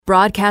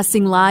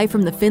broadcasting live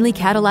from the Findlay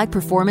Cadillac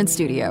Performance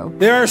Studio.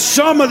 There are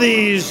some of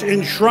these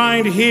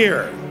enshrined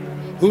here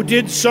who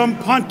did some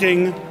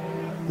punting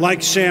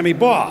like Sammy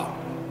Baugh,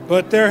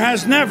 but there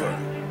has never,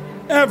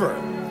 ever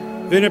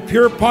been a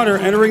pure punter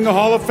entering the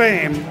Hall of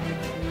Fame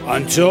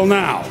until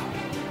now.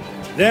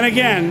 Then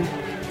again,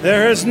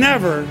 there has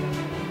never,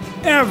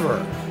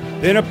 ever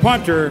been a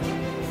punter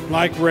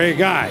like Ray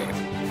Guy.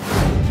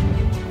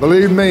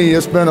 Believe me,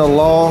 it's been a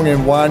long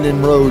and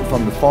winding road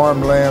from the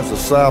farmlands of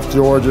South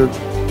Georgia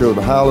to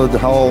the hallowed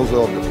halls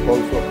of the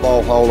Pro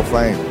Football Hall of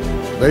Fame.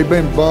 They've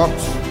been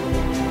bumps,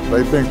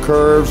 they've been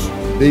curves,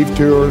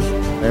 detours,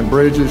 and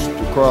bridges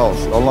to cross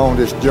along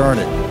this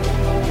journey.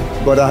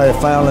 But I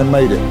have finally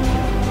made it.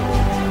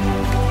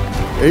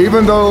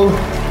 Even though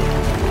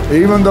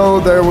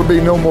there will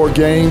be no more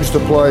games to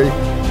play,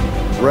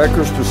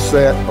 records to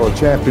set, or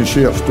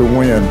championships to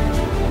win,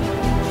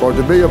 for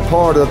to be a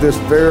part of this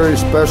very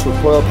special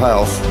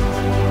clubhouse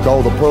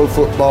called the Pro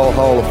Football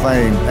Hall of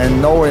Fame and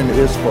knowing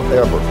it's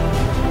forever,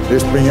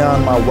 it's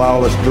beyond my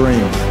wildest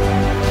dreams.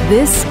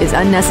 This is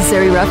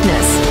Unnecessary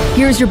Roughness.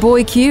 Here's your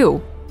boy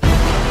Q.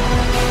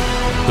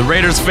 The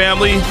Raiders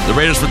family, the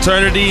Raiders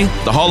fraternity,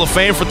 the Hall of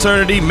Fame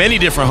fraternity, many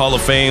different Hall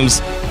of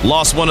Fames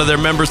lost one of their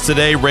members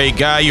today, Ray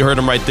Guy. You heard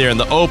him right there in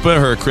the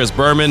open. Heard Chris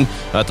Berman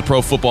at the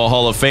Pro Football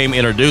Hall of Fame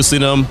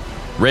introducing him.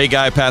 Ray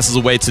Guy passes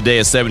away today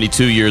at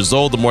 72 years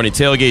old. The Morning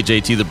Tailgate,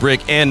 JT the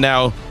Brick, and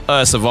now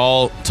us have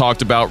all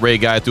talked about Ray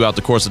Guy throughout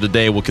the course of the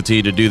day. We'll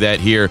continue to do that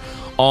here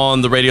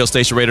on the radio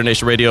station, Raider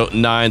Nation Radio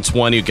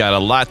 920. Got a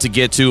lot to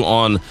get to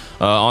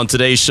on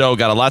today's show.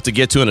 Got a lot to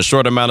get to in a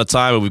short amount of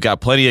time. And we've got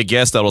plenty of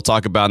guests that will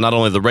talk about not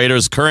only the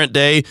Raiders' current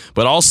day,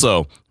 but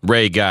also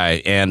Ray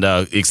Guy. And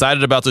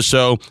excited about the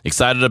show,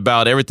 excited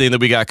about everything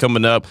that we got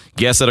coming up,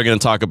 guests that are going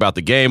to talk about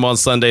the game on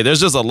Sunday.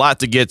 There's just a lot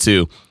to get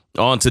to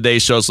on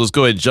today's show, so let's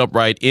go ahead and jump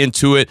right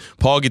into it.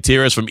 Paul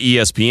Gutierrez from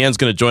ESPN is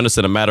going to join us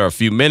in a matter of a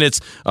few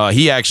minutes.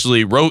 He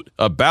actually wrote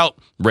about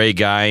Ray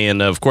Guy,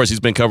 and of course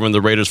he's been covering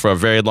the Raiders for a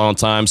very long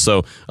time,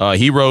 so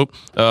he wrote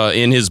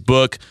in his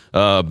book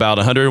about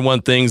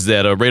 101 things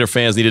that Raider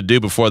fans need to do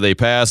before they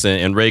pass,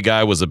 and Ray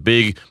Guy was a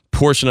big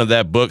portion of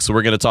that book, so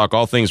we're going to talk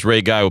all things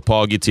Ray Guy with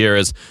Paul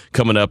Gutierrez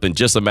coming up in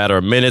just a matter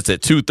of minutes.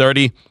 At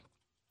 2:30,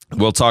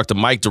 we'll talk to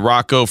Mike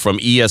DiRocco from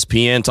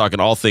ESPN, talking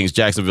all things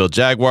Jacksonville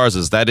Jaguars,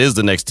 as that is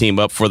the next team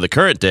up for the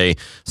current day,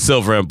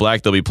 Silver and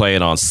Black. They'll be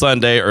playing on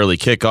Sunday, early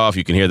kickoff.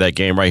 You can hear that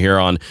game right here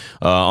on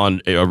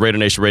Raider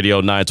Nation Radio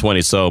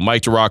 920. So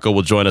Mike DiRocco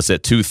will join us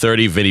at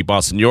 2:30. Vinny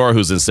Bonsignore,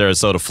 who's in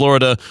Sarasota,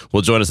 Florida,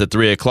 will join us at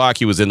 3 o'clock.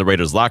 He was in the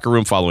Raiders locker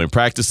room following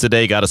practice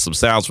today. Got us some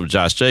sounds from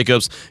Josh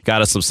Jacobs.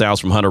 Got us some sounds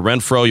from Hunter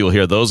Renfrow. You'll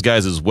hear those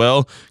guys as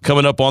well.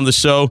 Coming up on the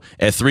show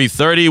at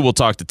 3:30, we'll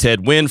talk to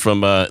Ted Wynn from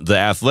The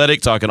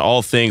Athletic, talking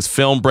all things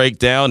film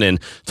breakdown and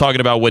talking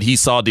about what he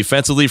saw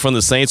defensively from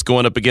the Saints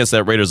going up against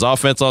that Raiders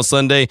offense on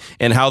Sunday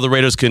and how the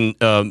Raiders can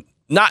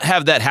not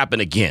have that happen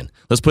again.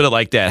 Let's put it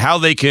like that. How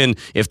they can,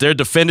 if they're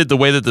defended the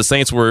way that the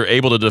Saints were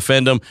able to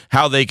defend them,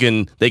 how they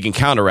can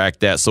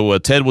counteract that. So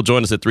Ted will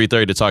join us at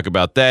 3:30 to talk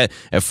about that.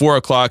 At 4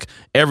 o'clock,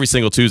 every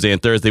single Tuesday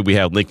and Thursday, we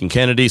have Lincoln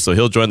Kennedy, so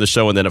he'll join the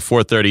show. And then at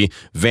 4:30,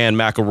 Van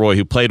McElroy,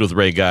 who played with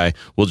Ray Guy,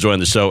 will join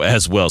the show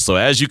as well. So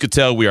as you can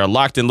tell, we are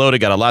locked and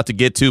loaded. Got a lot to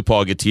get to.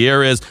 Paul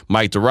Gutierrez,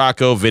 Mike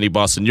DiRocco, Vinny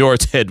Bonsignore,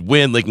 Ted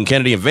Wynn, Lincoln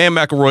Kennedy, and Van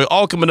McElroy,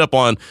 all coming up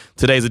on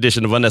today's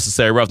edition of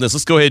Unnecessary Roughness.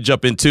 Let's go ahead and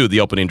jump into the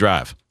opening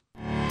drive.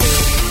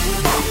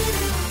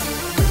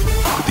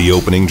 The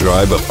opening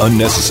drive of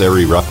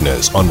Unnecessary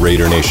Roughness on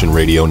Raider Nation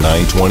Radio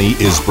 920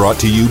 is brought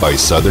to you by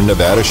Southern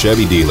Nevada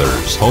Chevy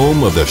Dealers,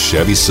 home of the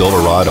Chevy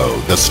Silverado,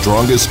 the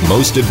strongest,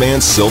 most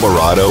advanced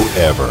Silverado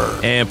ever.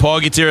 And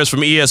Paul Gutierrez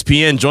from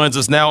ESPN joins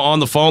us now on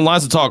the phone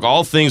lines to talk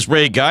all things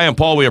Ray Guy. And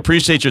Paul, we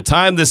appreciate your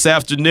time this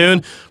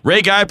afternoon.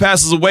 Ray Guy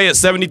passes away at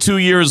 72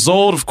 years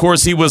old. Of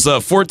course, he was a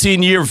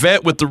 14-year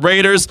vet with the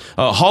Raiders,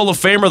 a Hall of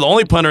Famer, the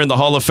only punter in the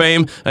Hall of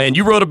Fame. And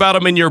you wrote about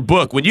him in your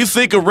book. When you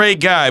think of Ray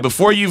Guy,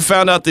 before you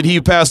found out that he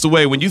passed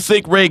away, when you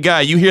think Ray Guy,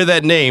 you hear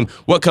that name,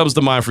 what comes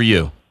to mind for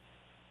you?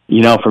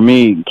 You know, for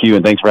me, Q,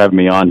 and thanks for having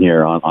me on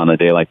here on a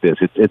day like this.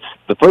 It's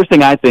the first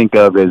thing I think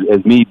of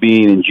is me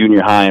being in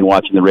junior high and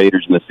watching the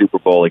Raiders in the Super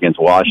Bowl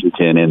against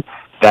Washington, and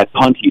that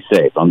punt he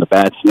saved on the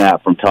bad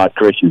snap from Todd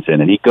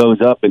Christensen, and he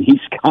goes up and he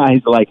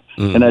skies like,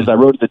 and as I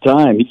wrote at the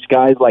time, he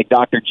skies like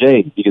Dr.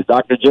 J, because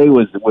Dr. J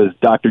was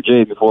Dr.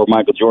 J before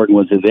Michael Jordan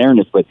was his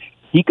airness, but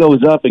he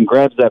goes up and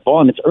grabs that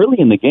ball, and it's early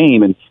in the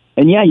game, and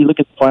yeah, you look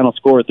at the final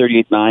score,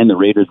 38-9, the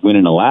Raiders win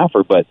in a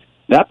laugher, but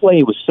that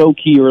play was so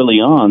key early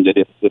on that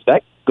if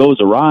that goes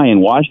awry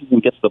and Washington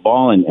gets the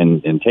ball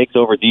and takes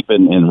over deep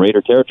in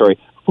Raider territory,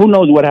 who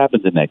knows what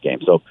happens in that game.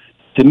 So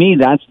to me,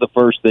 that's the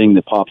first thing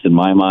that pops in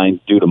my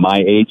mind due to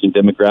my age and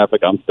demographic.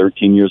 I'm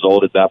 13 years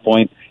old at that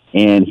point,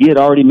 and he had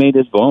already made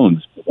his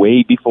bones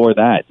way before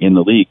that in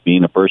the league,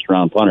 being a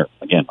first-round punter.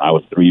 Again, I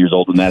was 3 years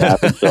old when that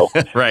happened, so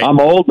right. I'm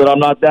old, but I'm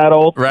not that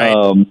old. Right.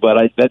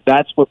 But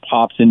that's what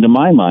pops into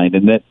my mind,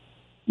 and that,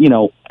 you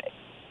know,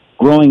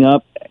 growing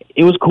up,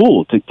 it was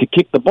cool to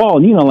kick the ball.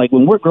 And, like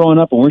when we're growing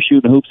up and we're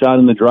shooting hoops out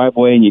in the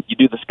driveway and you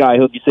do the sky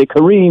hook, you say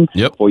Kareem,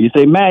 or you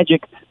say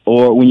Magic,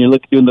 or when you're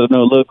doing the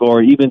no look,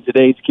 or even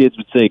today's kids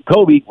would say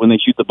Kobe when they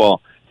shoot the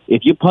ball.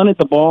 If you punted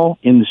the ball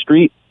in the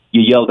street,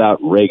 you yelled out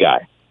Ray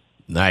Guy.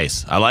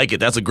 Nice. I like it.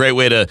 That's a great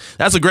way to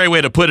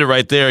put it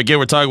right there. Again,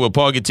 we're talking with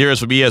Paul Gutierrez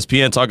from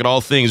ESPN, talking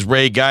all things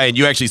Ray Guy, and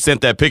you actually sent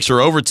that picture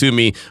over to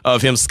me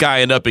of him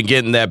skying up and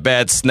getting that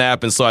bad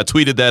snap, and so I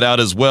tweeted that out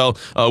as well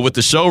with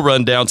the show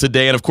rundown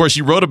today. And, of course,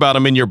 you wrote about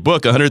him in your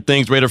book, 100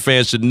 Things Raider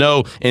Fans Should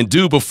Know and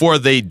Do Before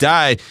They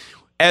Die.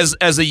 As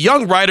a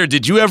young writer,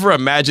 did you ever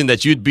imagine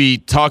that you'd be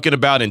talking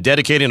about and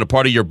dedicating a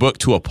part of your book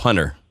to a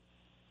punter?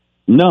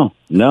 No,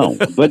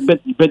 but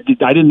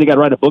I didn't think I'd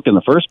write a book in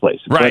the first place.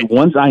 Right. But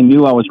once I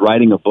knew I was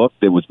writing a book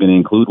that was going to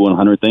include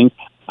 100 things,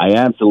 I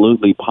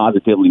absolutely,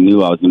 positively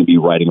knew I was going to be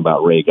writing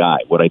about Ray Guy.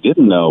 What I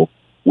didn't know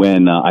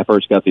when I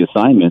first got the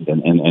assignment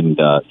and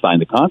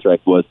signed the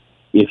contract was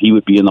if he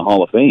would be in the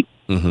Hall of Fame.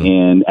 Mm-hmm.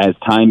 And as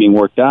timing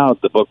worked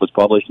out, the book was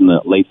published in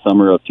the late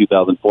summer of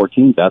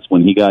 2014. That's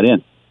when he got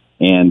in.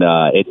 And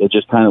it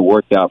just kind of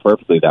worked out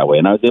perfectly that way.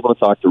 And I was able to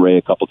talk to Ray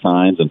a couple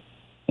times and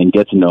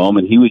get to know him,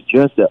 and he was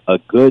just a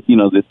good,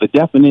 the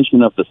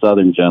definition of the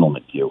Southern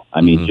gentleman, Q.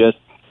 I mean, just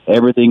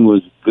everything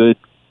was good,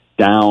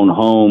 down,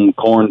 home,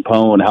 corn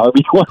pone, however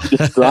you want to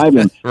describe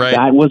him. Right.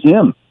 That was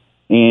him.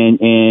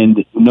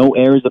 And no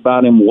airs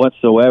about him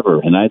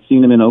whatsoever. And I'd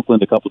seen him in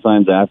Oakland a couple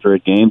times after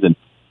at games, and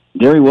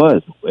there he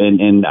was.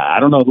 And I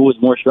don't know who was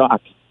more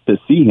shocked to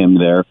see him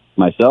there,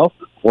 myself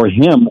or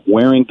him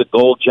wearing the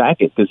gold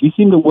jacket, because he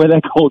seemed to wear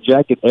that gold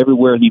jacket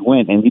everywhere he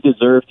went, and he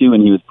deserved to,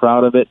 and he was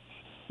proud of it.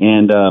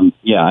 And,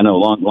 I know,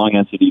 long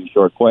answer to your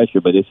short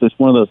question, but it's just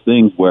one of those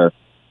things where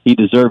he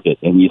deserved it.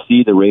 And you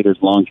see the Raiders'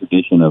 long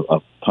tradition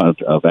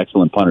of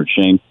excellent punters.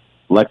 Shane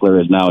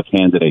Lechler is now a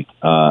candidate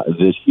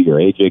this year.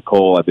 A.J.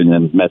 Cole, I've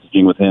been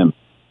messaging with him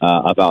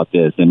about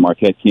this. And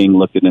Marquette King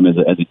looked at him as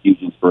a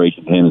huge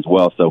inspiration to him as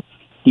well. So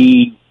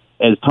he,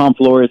 as Tom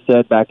Flores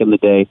said back in the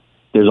day,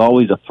 there's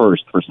always a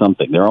first for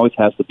something. There always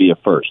has to be a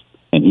first.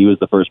 And he was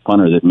the first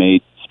punter that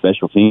made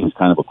special teams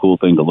kind of a cool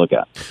thing to look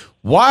at.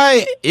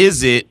 Why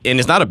is it, and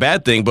it's not a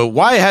bad thing, but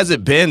why has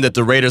it been that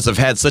the Raiders have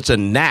had such a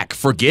knack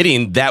for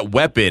getting that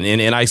weapon?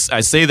 And I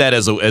say that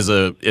as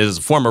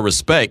a form of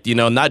respect,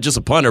 not just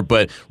a punter,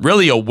 but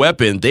really a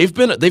weapon.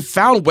 They've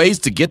found ways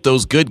to get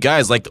those good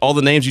guys, like all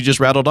the names you just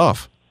rattled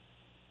off.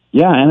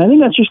 Yeah, and I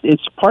think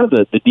it's part of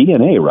the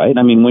DNA, right?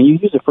 I mean, when you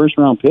use a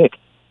first-round pick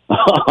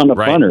on a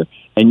punter,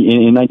 and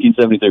in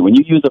 1973, when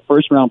you use a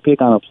first-round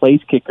pick on a place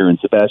kicker in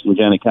Sebastian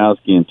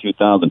Janikowski in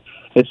 2000,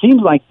 it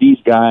seems like these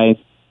guys,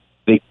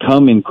 they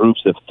come in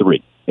groups of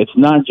three. It's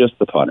not just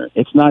the punter.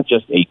 It's not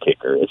just a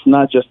kicker. It's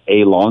not just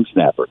a long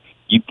snapper.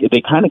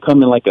 They kind of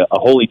come in like a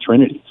holy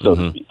trinity, so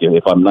to speak,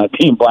 if I'm not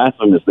being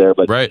blasphemous there.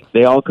 But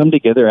they all come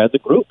together as a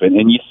group.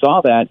 And you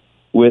saw that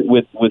with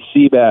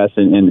Seabass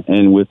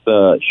and with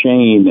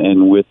Shane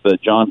and with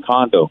John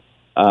Kondo.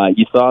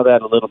 You saw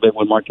that a little bit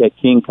when Marquette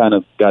King kind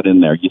of got in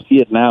there. You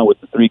see it now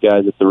with the three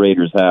guys that the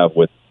Raiders have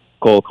with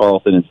Cole,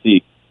 Carlson, and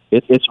Zeke.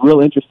 It's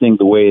real interesting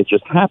the way it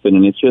just happened,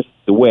 and it's just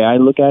the way I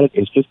look at it.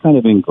 It's just kind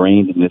of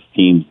ingrained in this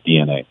team's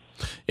DNA.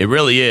 It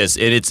really is,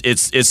 and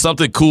it's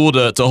something cool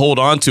to hold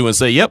on to and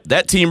say, yep,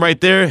 that team right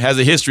there has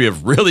a history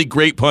of really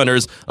great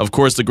punters. Of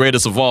course, the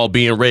greatest of all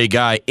being Ray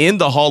Guy in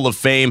the Hall of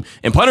Fame,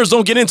 and punters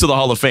don't get into the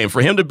Hall of Fame.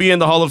 For him to be in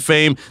the Hall of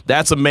Fame,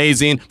 that's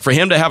amazing. For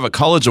him to have a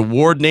college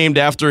award named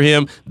after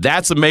him,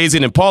 that's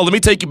amazing. And Paul, let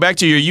me take you back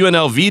to your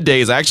UNLV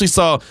days. I actually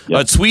saw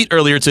a tweet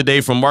earlier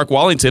today from Mark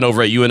Wallington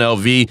over at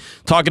UNLV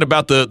talking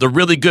about the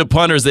really good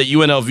punters that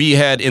UNLV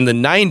had in the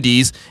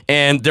 90s,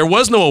 and there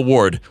was no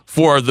award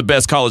for the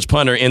best college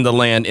punter in the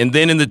land. And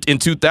then in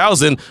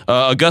 2000,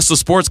 Augusta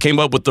Sports came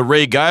up with the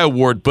Ray Guy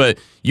Award, but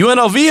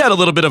UNLV had a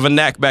little bit of a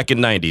knack back in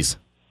 90s.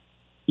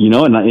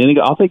 And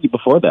I'll take you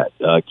before that,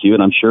 Q,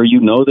 and I'm sure you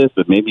know this,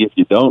 but maybe if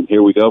you don't,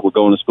 here we go. We're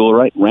going to school,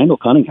 right? Randall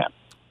Cunningham.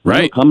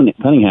 Right. Randall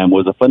Cunningham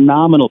was a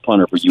phenomenal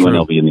punter for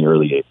UNLV in the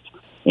early 80s.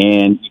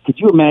 And could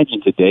you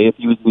imagine today if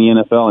he was in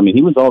the NFL? I mean,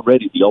 he was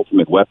already the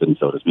ultimate weapon,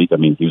 so to speak. I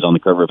mean, he was on the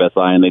cover of SI,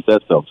 and they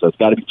said so it's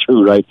got to be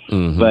true, right?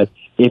 Mm-hmm. But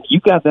if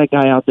you got that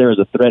guy out there as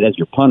a threat as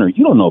your punter,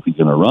 you don't know if he's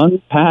going to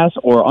run, pass,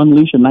 or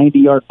unleash a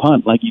 90-yard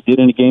punt like he did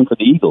in a game for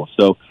the Eagles.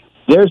 So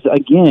there's,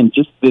 again,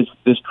 just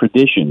this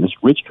tradition, this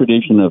rich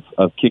tradition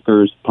of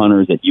kickers,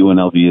 punters at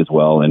UNLV as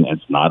well, and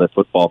it's not a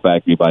football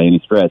factory by any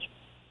stretch,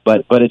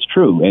 but it's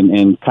true.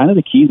 And kind of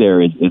the key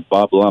there is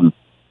Bob Blum.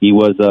 He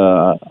was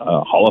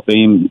a Hall of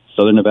Fame,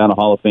 Southern Nevada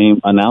Hall of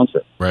Fame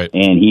announcer. Right.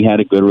 And he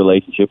had a good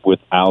relationship with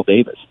Al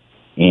Davis.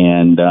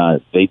 And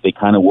they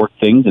kind of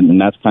worked things,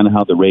 and that's kind of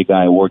how the Ray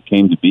Guy Award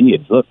came to be.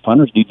 It's, look,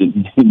 punters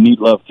need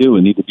love, too,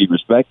 and need to be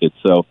respected.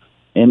 So,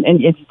 and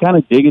if you kind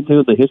of dig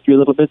into the history a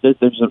little bit,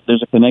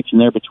 there's a connection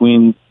there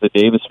between the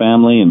Davis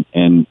family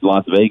and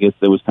Las Vegas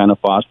that was kind of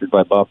fostered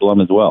by Bob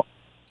Blum as well.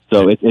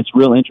 So it's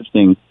real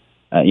interesting.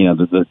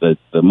 The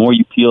more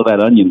you peel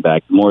that onion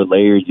back, the more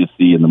layers you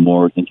see and the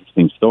more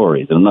interesting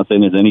stories. And I'm not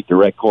saying there's any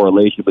direct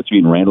correlation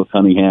between Randall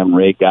Cunningham,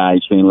 Ray Guy,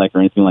 Shane Lechler, or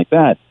anything like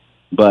that.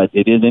 But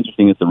it is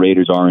interesting that the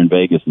Raiders are in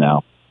Vegas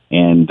now,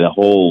 and the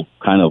whole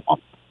kind of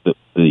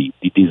the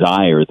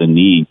desire, the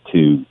need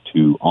to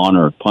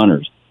honor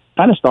punters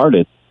kind of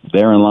started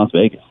there in Las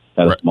Vegas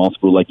at a small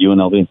school like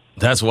UNLV.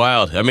 That's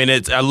wild. I mean,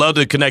 I love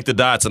to connect the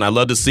dots, and I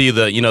love to see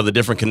the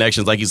different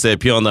connections. Like you said,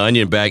 peel on the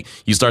onion back,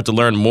 you start to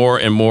learn more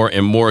and more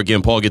and more.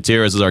 Again, Paul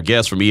Gutierrez is our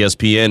guest from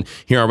ESPN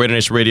here on Raider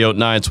Nation Radio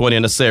 920.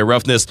 And Unnecessary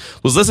Roughness,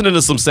 was listening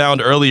to some sound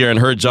earlier and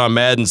heard John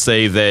Madden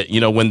say that,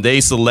 when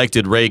they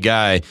selected Ray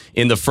Guy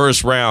in the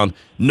first round,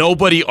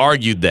 nobody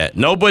argued that.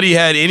 Nobody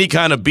had any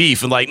kind of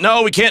beef and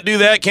no, we can't do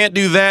that, can't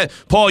do that.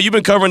 Paul, you've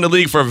been covering the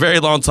league for a very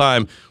long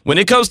time. When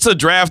it comes to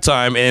draft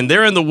time and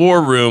they're in the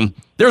war room,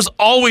 there's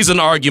always an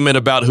argument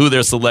about who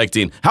they're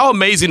selecting. How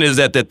amazing is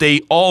that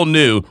they all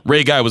knew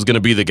Ray Guy was going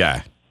to be the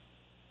guy?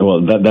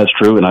 Well, that's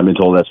true, and I've been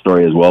told that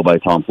story as well by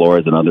Tom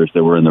Flores and others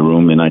that were in the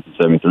room in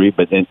 1973.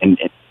 But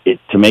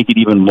to make it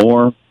even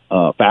more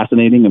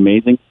fascinating,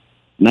 amazing,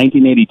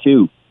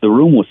 1982, the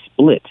room was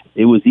split.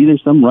 It was either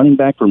some running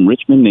back from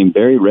Richmond named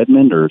Barry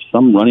Redmond or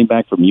some running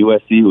back from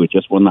USC who had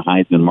just won the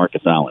Heisman,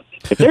 Marcus Allen.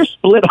 If they're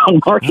split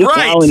on Marcus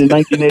Allen in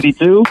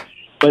 1982,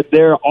 but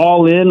they're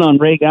all in on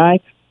Ray Guy,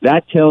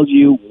 that tells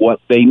you what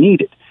they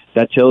needed.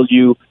 That tells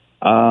you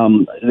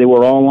they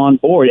were all on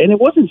board. And it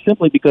wasn't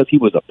simply because he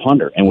was a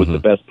punter and was the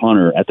best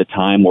punter at the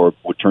time or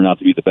would turn out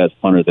to be the best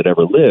punter that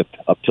ever lived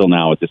up till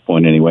now at this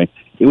point anyway.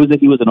 It was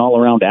that he was an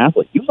all-around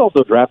athlete. He was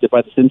also drafted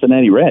by the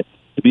Cincinnati Reds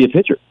to be a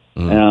pitcher.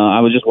 I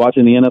was just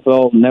watching the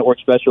NFL Network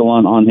special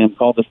on him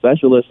called The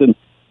Specialist, and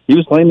he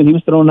was claiming he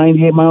was throwing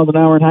 98 miles an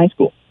hour in high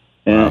school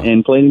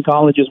and played in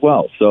college as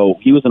well. So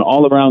he was an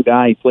all-around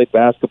guy. He played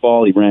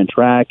basketball. He ran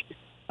track.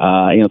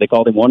 They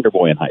called him Wonder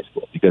Boy in high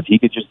school because he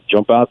could just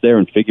jump out there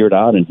and figure it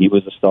out, and he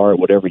was a star at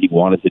whatever he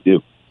wanted to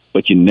do.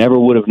 But you never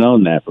would have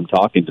known that from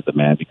talking to the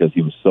man because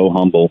he was so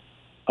humble,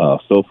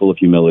 so full of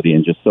humility,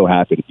 and just so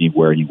happy to be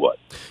where he was.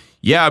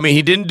 Yeah, I mean,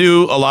 he didn't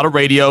do a lot of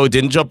radio,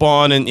 didn't jump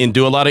on and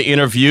do a lot of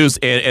interviews.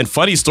 And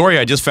funny story,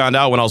 I just found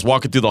out when I was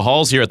walking through the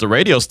halls here at the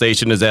radio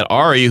station is that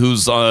Ari,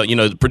 who's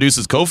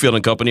produces Cofield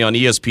and Company on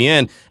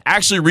ESPN,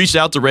 actually reached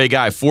out to Ray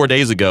Guy 4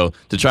 days ago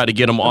to try to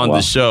get him on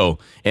the show.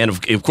 And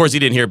of course, he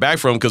didn't hear back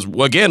from him because,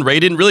 again,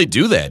 Ray didn't really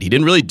do that. He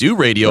didn't really do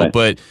radio. Right.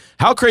 But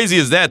how crazy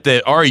is that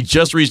Ari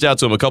just reached out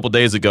to him a couple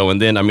days ago, and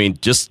then, I mean,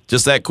 just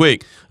that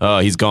quick,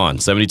 he's gone,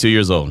 72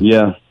 years old.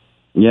 Yeah.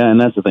 Yeah,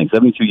 and that's the thing.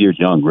 72 years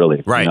young,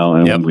 really. Right.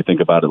 And when we think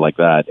about it like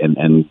that,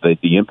 and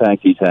the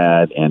impact he's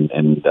had, and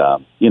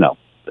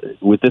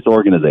with this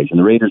organization,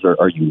 the Raiders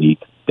are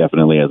unique,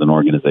 definitely as an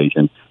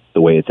organization,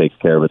 the way it takes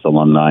care of its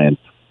alumni,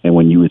 and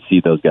when you would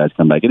see those guys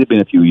come back. It had been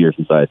a few years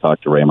since I had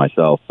talked to Ray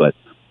myself, but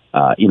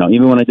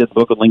even when I did the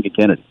book with Lincoln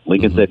Kennedy,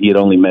 Lincoln said he had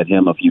only met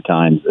him a few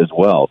times as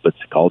well, but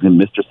called him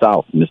Mr.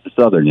 South, Mr.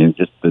 Southern, and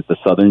just the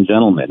Southern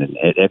gentleman. And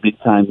every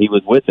time he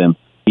was with him,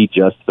 he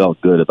just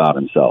felt good about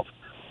himself.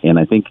 And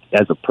I think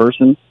as a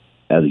person,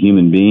 as a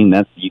human being,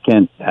 you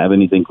can't have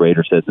anything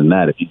greater said than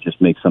that. If you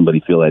just make somebody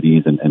feel at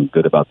ease and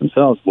good about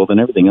themselves, well, then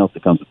everything else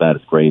that comes with that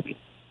is gravy.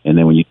 And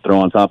then when you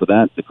throw on top of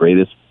that the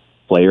greatest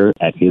player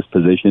at his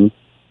position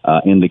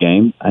in the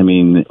game, I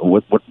mean,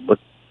 what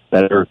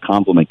better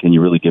compliment can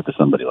you really give to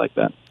somebody like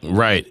that?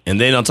 Right.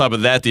 And then on top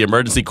of that, the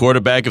emergency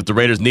quarterback, if the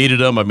Raiders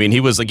needed him. I mean, he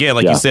was, again,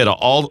 like you said, an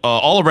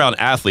all-around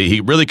athlete.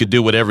 He really could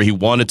do whatever he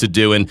wanted to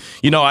do. And,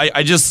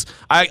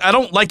 I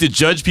don't like to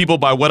judge people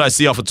by what I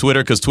see off of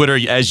Twitter because Twitter,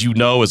 as you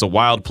know, is a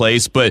wild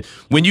place. But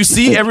when you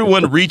see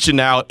everyone reaching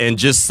out and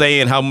just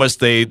saying how much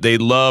they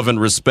love and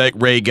respect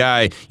Ray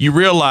Guy, you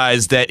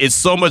realize that it's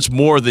so much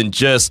more than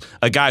just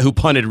a guy who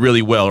punted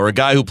really well or a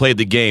guy who played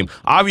the game.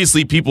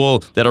 Obviously, people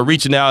that are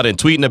reaching out and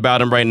tweeting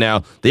about him right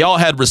now, they all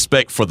had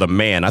respect for the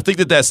man. I think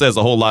that says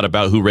a whole lot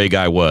about who Ray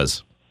Guy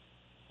was.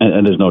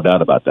 And there's no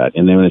doubt about that.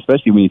 And then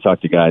especially when you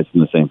talk to guys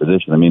in the same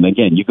position. I mean,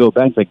 again, you go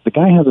back, like the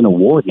guy has an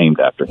award named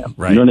after him.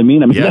 Right. You know what I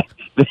mean? I mean,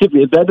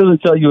 that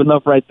doesn't tell you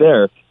enough right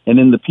there. And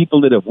then the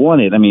people that have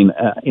won it, I mean,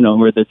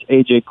 whether it's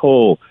A.J.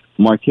 Cole,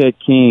 Marquette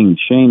King,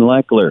 Shane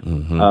Leckler,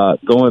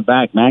 going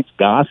back, Max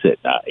Gossett,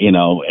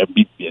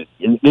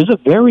 there's a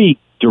very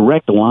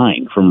direct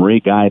line from Ray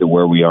Guy to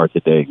where we are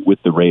today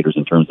with the Raiders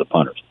in terms of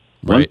punters.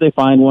 Right. Once they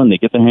find one, they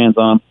get their hands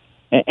on them.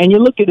 And you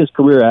look at his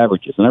career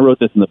averages, and I wrote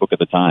this in the book at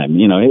the time.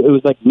 It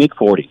was like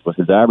mid-40s was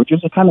his averages.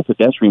 It was kind of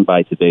pedestrian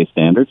by today's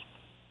standards.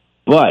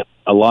 But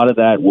a lot of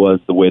that was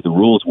the way the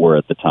rules were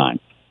at the time.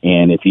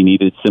 And if he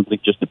needed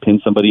simply just to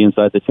pin somebody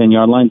inside the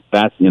 10-yard line,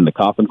 that's in the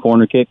coffin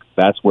corner kick.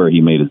 That's where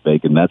he made his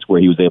bacon. That's where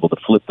he was able to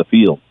flip the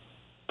field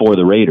for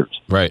the Raiders.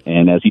 Right.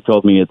 And as he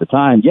told me at the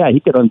time, he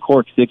could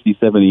uncork 60,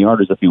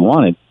 70-yarders if he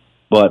wanted,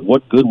 but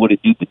what good would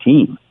it do the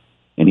team?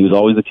 And he was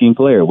always a team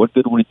player. What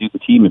good would it do the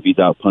team if he's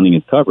out punting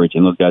his coverage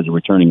and those guys are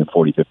returning at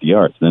 40, 50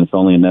 yards? Then it's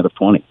only a net of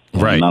 20.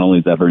 Right. And not only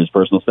does that hurt his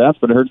personal stats,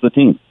 but it hurts the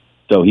team.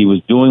 So he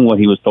was doing what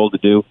he was told to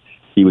do.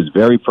 He was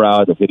very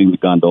proud of hitting the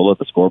gondola,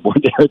 the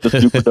scoreboard there at the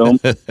Superdome.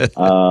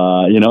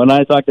 And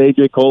I talked to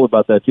A.J. Cole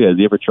about that, too. Has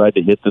he ever tried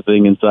to hit the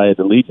thing inside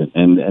the Legion?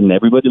 And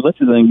everybody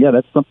looks at it and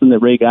that's something that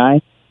Ray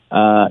Guy,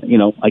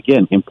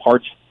 again,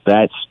 imparts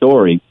that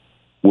story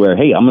where,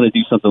 hey, I'm going to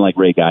do something like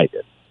Ray Guy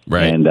did.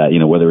 Right. And,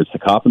 whether it's the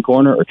coffin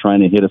corner or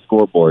trying to hit a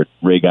scoreboard,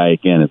 Ray Guy,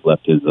 again, has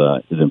left his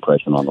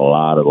impression on a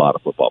lot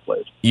of football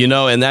players.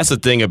 And that's the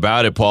thing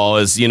about it, Paul,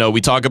 is,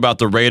 we talk about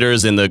the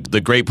Raiders and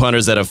the great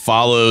punters that have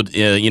followed,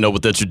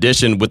 with the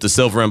tradition with the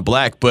silver and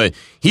black, but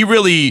he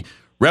really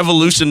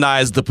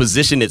revolutionized the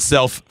position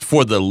itself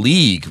for the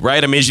league,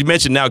 right? I mean, as you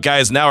mentioned, now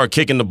guys now are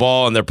kicking the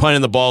ball and they're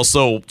punting the ball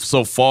so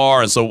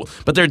far,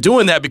 but they're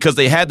doing that because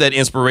they had that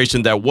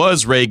inspiration that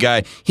was Ray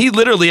Guy. He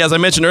literally, as I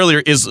mentioned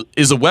earlier, is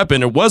a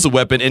weapon, or was a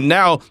weapon, and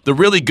now the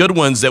really good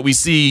ones that we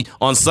see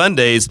on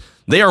Sundays,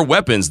 they are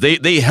weapons.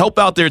 They help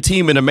out their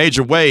team in a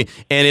major way,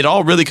 and it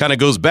all really kind of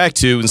goes back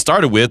to and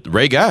started with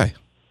Ray Guy.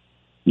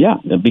 Yeah,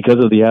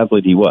 because of the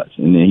athlete he was.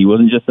 And he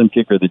wasn't just some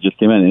kicker that just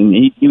came in.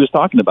 And he was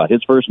talking about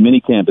his first mini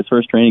camp, his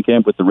first training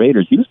camp with the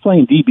Raiders. He was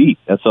playing DB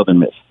at Southern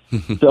Miss.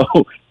 So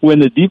when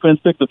the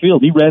defense picked the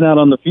field, he ran out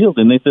on the field,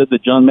 and they said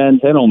that John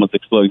Madden's head almost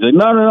exploded. He said,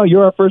 no,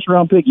 you're our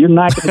first-round pick. You're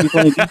not going to be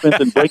playing defense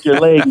and break your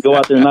leg and go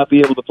out there and not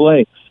be able to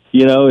play.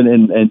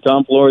 And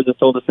Tom Flores has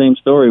told the same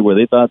story where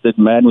they thought that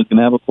Madden was going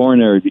to have a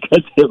coronary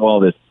because of all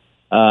this.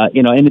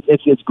 And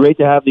it's great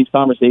to have these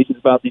conversations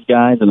about these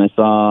guys. And I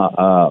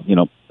saw,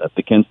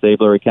 the Ken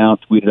Stabler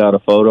account tweeted out a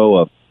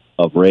photo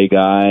of Ray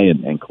Guy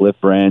and Cliff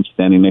Branch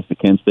standing next to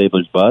Ken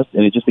Stabler's bust.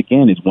 And it just,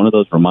 again, is one of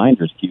those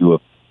reminders to you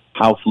of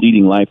how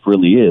fleeting life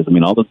really is. I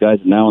mean, all those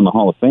guys are now in the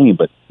Hall of Fame,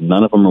 but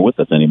none of them are with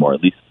us anymore,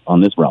 at least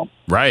on this realm.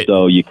 Right.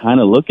 So you kind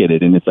of look at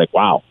it and it's like,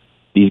 wow,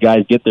 these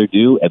guys get their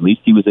due. At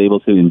least he was able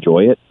to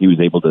enjoy it. He was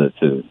able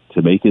to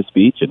make his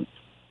speech and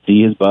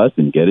see his bust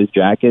and get his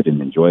jacket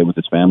and enjoy it with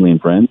his family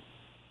and friends.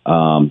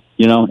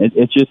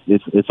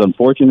 It's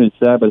unfortunate, it's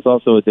sad, but it's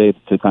also a day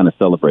to kind of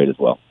celebrate as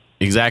well.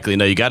 Exactly.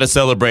 No, you got to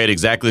celebrate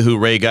exactly who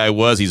Ray Guy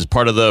was. He's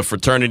part of the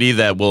fraternity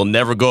that will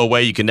never go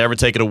away. You can never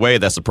take it away.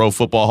 That's the Pro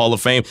Football Hall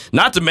of Fame.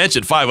 Not to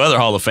mention 5 other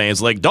Hall of Fames.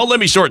 Like, don't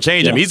let me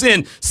shortchange him. He's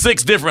in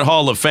 6 different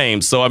Hall of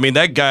Fames. So, I mean,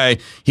 that guy,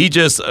 he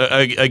just,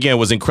 again,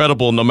 was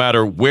incredible no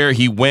matter where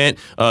he went.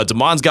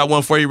 Damon's got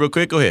one for you real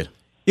quick. Go ahead.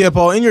 Yeah,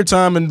 Paul, in your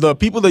time and the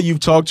people that you've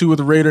talked to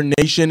with Raider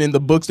Nation and the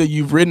books that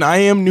you've written, I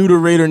am new to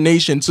Raider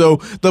Nation. So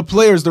the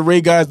players, the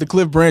Ray Guys, the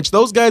Cliff Branch,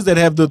 those guys that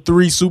have the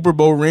 3 Super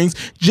Bowl rings,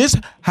 just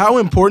how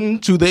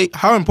important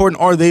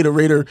are they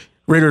to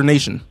Raider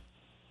Nation?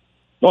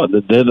 Well,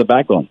 they're the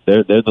backbone.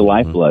 They're the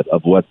lifeblood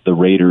of what the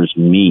Raiders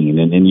mean.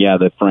 And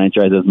the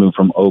franchise has moved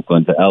from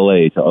Oakland to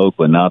L.A. to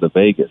Oakland, now to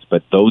Vegas.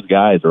 But those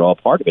guys are all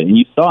part of it. And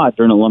you saw it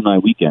during Alumni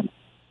Weekend.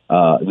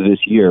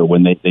 This year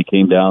when they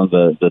came down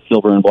the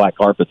silver and black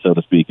carpet, so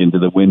to speak, into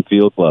the Wynn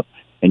Field Club.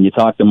 And you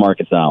talked to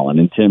Marcus Allen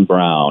and Tim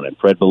Brown and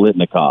Fred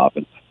Biletnikoff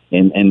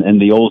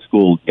and the old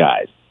school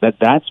guys.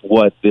 That's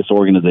what this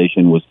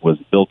organization was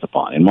built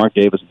upon. And Mark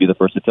Davis would be the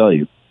first to tell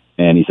you,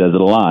 and he says it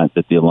a lot,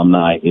 that the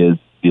alumni is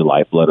the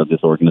lifeblood of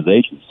this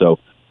organization. So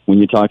when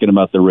you're talking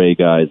about the Ray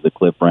Guys, the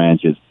Cliff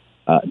Branches,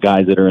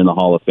 guys that are in the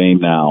Hall of Fame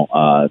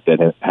now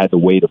that have had to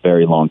wait a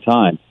very long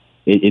time,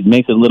 it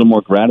makes it a little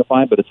more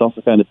gratifying, but it's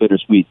also kind of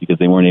bittersweet because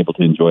they weren't able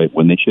to enjoy it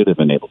when they should have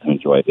been able to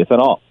enjoy it, if at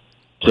all.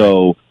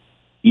 So,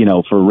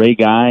 for Ray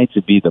Guy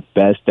to be the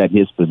best at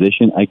his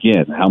position,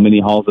 again, how many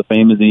Halls of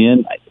Fame is he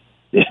in?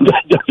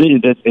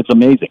 It's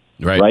amazing,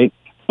 right?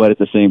 But at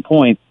the same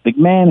point, the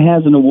man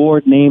has an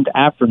award named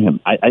after him.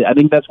 I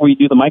think that's where you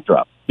do the mic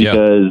drop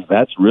because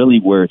that's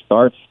really where it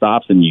starts,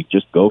 stops, and you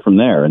just go from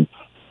there.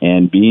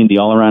 And being the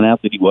all-around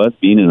athlete he was,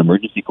 being an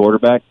emergency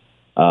quarterback,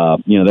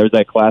 there's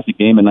that classic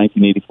game in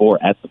 1984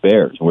 at the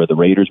Bears where the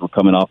Raiders were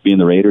coming off being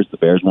the Raiders. The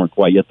Bears weren't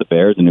quite yet the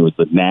Bears, and it was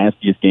the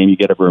nastiest game you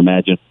could ever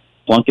imagine.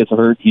 Plunk gets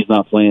hurt. He's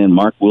not playing.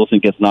 Mark Wilson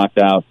gets knocked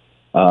out.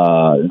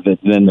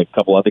 Then a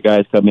couple other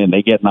guys come in.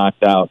 They get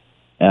knocked out.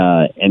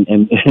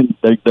 And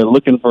they're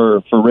looking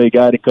for Ray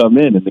Guy to come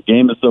in, and the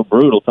game is so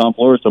brutal. Tom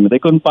Flores told me they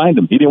couldn't find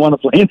him. He didn't want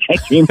to play in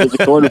that game as a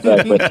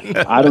quarterback,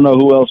 but I don't know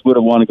who else would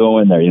have wanted to go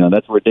in there.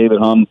 That's where David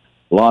Humm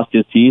lost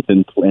his teeth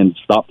and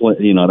stopped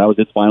playing. That was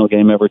his final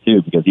game ever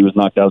too, because he was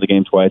knocked out of the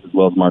game twice as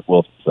well as Mark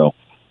Wilson. So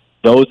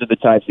those are the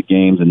types of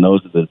games, and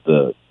those are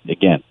the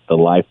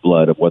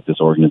lifeblood of what this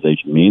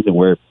organization means, and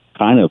where it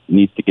kind of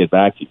needs to get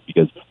back to,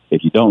 because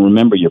if you don't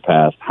remember your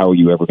past, how are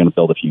you ever going to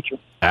build a future?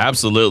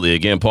 Absolutely.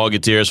 Again, Paul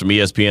Gutierrez from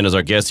ESPN is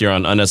our guest here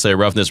on Unnecessary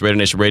Roughness, Raider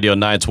Nation Radio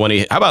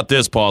 920. How about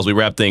this, Paul, as we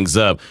wrap things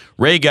up?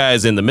 Ray Guy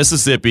is in the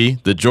Mississippi,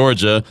 the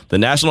Georgia, the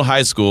National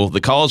High School,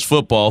 the college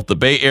football, the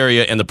Bay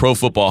Area, and the Pro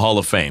Football Hall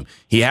of Fame.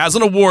 He has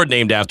an award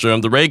named after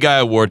him, the Ray Guy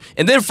Award,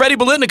 and then Freddie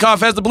Biletnikoff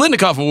has the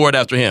Biletnikoff Award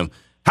after him.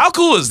 How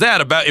cool is that,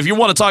 about if you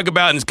want to talk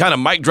about and kind of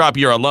mic drop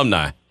your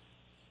alumni?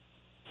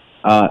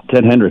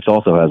 Ted Hendricks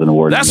also has an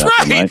award. That's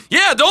right.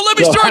 Yeah, don't let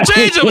me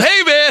shortchange him.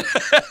 Hey, man.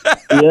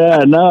 Yeah,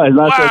 no, it's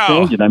not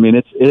shortchanging. I mean,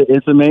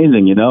 it's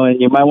amazing, and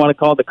you might want to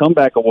call it the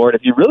Comeback Award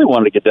if you really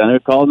wanted to get down there.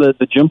 Call it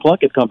the Jim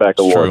Plunkett Comeback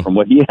Award from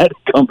what he had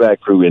to come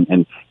back through,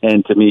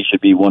 and to me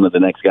should be one of the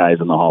next guys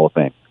in the Hall of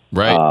Fame,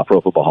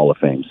 Pro Football Hall of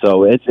Fame.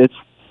 So it's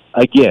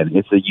a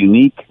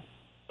unique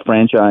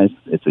franchise.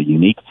 It's a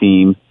unique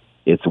team.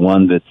 It's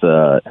one that's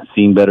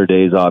seen better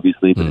days,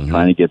 obviously, but it's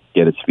trying to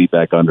get its feet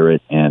back under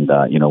it. And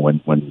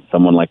when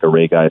someone like a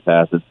Ray Guy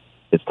passes,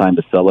 it's time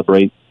to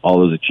celebrate all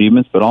those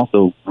achievements, but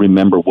also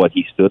remember what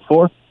he stood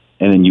for.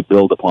 And then you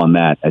build upon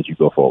that as you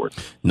go forward.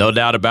 No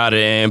doubt about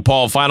it. And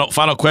Paul,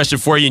 final question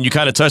for you, and you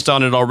kind of touched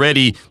on it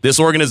already. This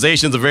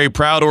organization is a very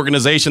proud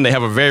organization. They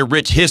have a very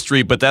rich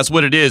history, but that's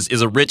what it is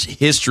a rich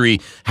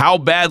history. How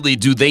badly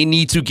do they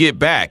need to get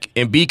back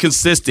and be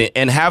consistent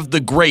and have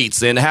the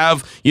greats and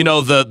have,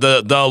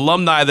 the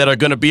alumni that are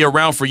going to be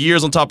around for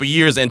years on top of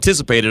years,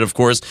 anticipated, of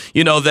course,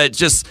 that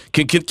just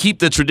can keep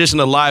the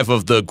tradition alive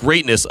of the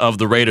greatness of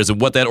the Raiders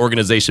and what that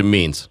organization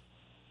means?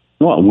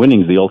 Well,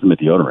 winning is the ultimate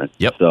deodorant.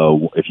 Yep.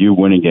 So if you're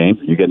winning games,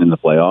 you're getting in the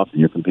playoffs, and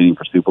you're competing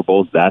for Super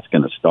Bowls, that's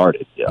going to start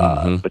it.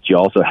 But you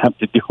also have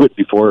to do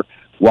it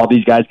while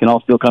these guys can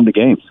all still come to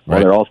games, while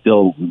they're all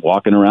still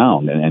walking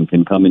around and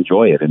can come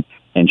enjoy it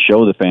and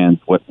show the fans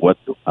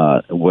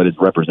what is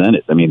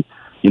represented. I mean,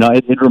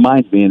 it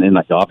reminds me, and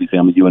like obviously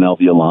I'm a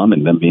UNLV alum,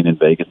 and them being in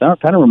Vegas, that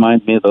kind of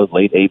reminds me of those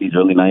late 80s,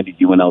 early 90s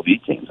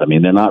UNLV teams. I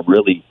mean, they're not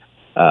really,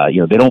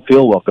 they don't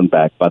feel welcomed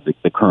back by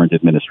the current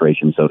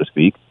administration, so to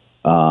speak.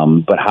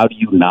 But how do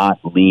you not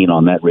lean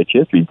on that rich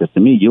history? Because to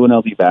me,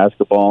 UNLV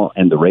basketball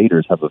and the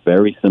Raiders have a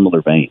very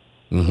similar vein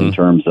in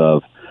terms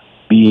of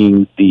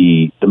being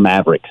the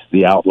Mavericks,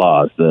 the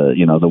Outlaws, the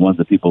ones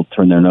that people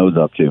turn their nose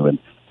up to.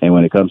 And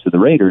when it comes to the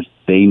Raiders,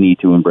 they need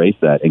to embrace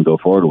that and go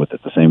forward with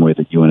it the same way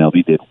that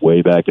UNLV did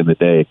way back in the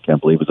day. Can't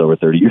believe it was over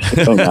 30 years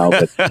ago now,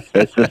 but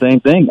it's the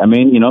same thing. I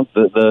mean,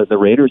 the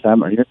Raiders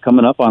are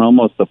coming up on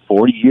almost the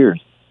 40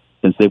 years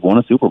since they've won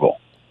a Super Bowl.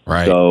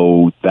 Right.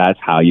 So that's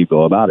how you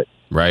go about it.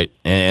 Right.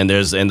 And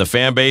the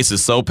fan base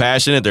is so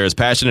passionate. They're as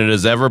passionate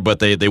as ever, but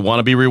they want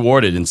to be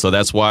rewarded. And so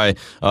that's why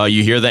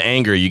you hear the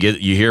anger.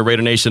 You hear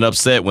Raider Nation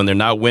upset when they're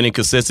not winning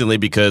consistently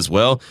because,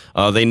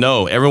 they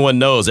know. Everyone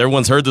knows.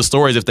 Everyone's heard the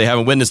stories if they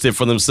haven't witnessed it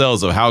for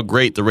themselves of how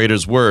great the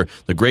Raiders were,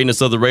 the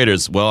greatness of the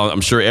Raiders. Well,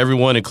 I'm sure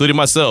everyone, including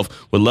myself,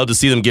 would love to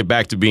see them get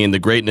back to being the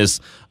greatness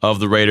of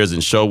the Raiders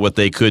and show what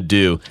they could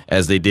do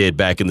as they did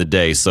back in the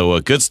day. So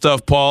good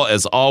stuff, Paul,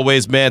 as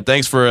always, man.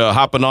 Thanks for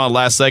hopping on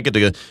last second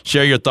to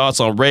share your thoughts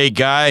on Ray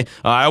Guy.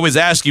 I always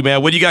ask you,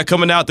 man, what do you got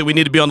coming out that we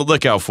need to be on the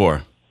lookout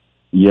for?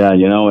 Yeah,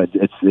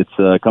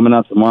 it's coming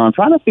out tomorrow. I'm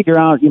trying to figure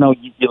out, you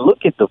look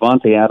at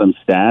Davante Adams'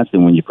 stats,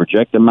 and when you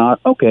project him out,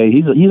 okay,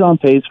 he's on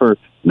pace for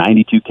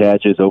 92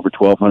 catches, over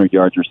 1,200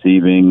 yards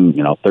receiving,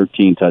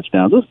 13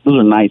 touchdowns. Those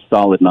are nice,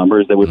 solid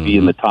numbers that would be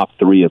in the top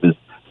 3 of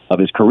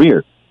his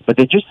career. But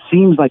it just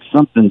seems like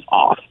something's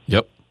off.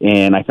 Yep.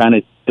 And I kind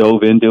of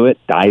dived into it.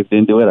 I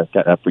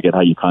forget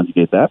how you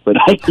conjugate that, but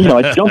I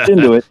jumped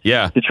into it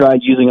to try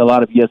using a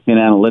lot of ESPN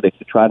analytics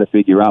to try to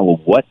figure out,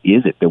 what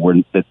is it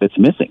that's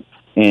missing?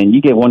 And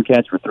you get one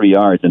catch for 3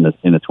 yards in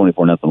a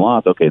 24-0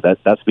 loss. Okay,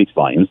 that speaks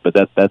volumes, but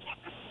that's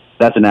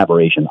an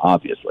aberration,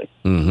 obviously.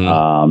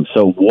 Mm-hmm.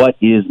 So what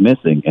is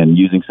missing? And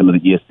using some of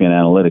the ESPN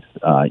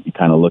analytics, you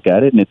kind of look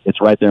at it, and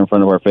it's right there in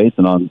front of our face.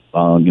 And on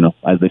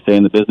as they say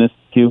in the business,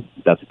 Q,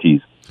 that's a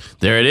tease.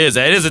 There it is.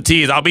 That is a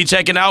tease. I'll be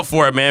checking out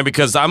for it, man,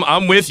 because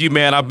I'm with you,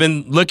 man. I've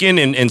been looking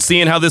and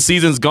seeing how this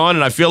season's gone,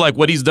 and I feel like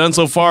what he's done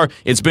so far,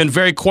 it's been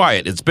very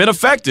quiet. It's been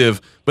effective,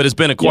 but it's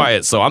been quiet.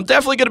 Yeah. So I'm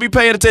definitely going to be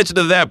paying attention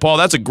to that, Paul.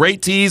 That's a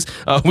great tease.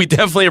 We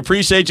definitely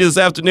appreciate you this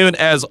afternoon,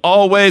 as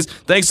always.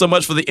 Thanks so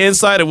much for the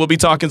insight, and we'll be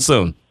talking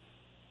soon.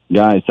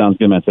 Guys, sounds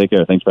good, man. Take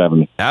care. Thanks for having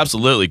me.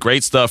 Absolutely.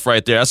 Great stuff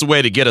right there. That's a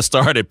way to get us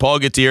started. Paul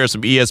Gutierrez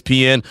from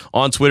ESPN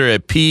on Twitter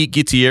at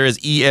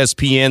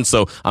 @PGutierrezESPN.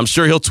 So I'm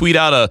sure he'll tweet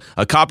out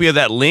a copy of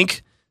that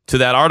link to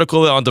that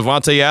article on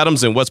Davante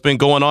Adams and what's been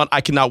going on. I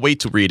cannot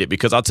wait to read it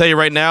because I'll tell you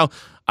right now,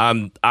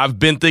 I've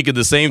been thinking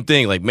the same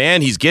thing. Like,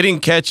 man, he's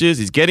getting catches,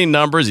 he's getting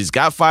numbers, he's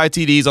got 5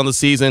 TDs on the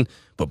season,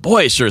 but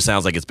boy, it sure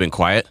sounds like it's been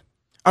quiet.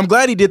 I'm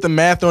glad he did the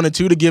math on it,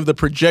 too, to give the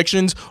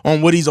projections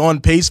on what he's on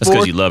pace for. That's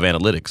because you love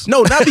analytics.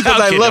 No, not because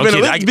I love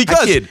analytics.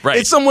 Because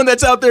it's someone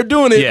that's out there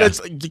doing it. Yeah.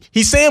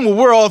 He's saying what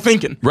we're all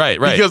thinking. Right.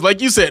 Because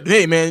like you said,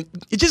 hey, man,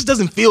 it just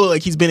doesn't feel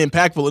like he's been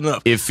impactful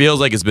enough. It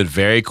feels like it's been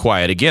very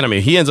quiet. Again, I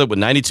mean, he ends up with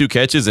 92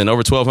 catches and over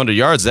 1,200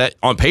 yards. That,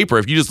 on paper,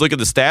 if you just look at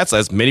the stats,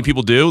 as many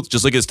people do,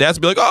 just look at the stats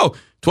and be like,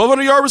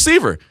 1,200-yard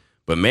receiver.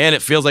 But, man,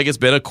 it feels like it's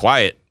been a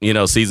quiet,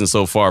 season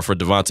so far for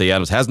Davante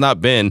Adams. Has not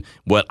been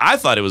what I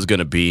thought it was going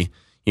to be.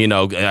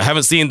 I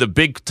haven't seen the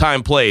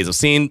big-time plays. I've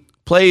seen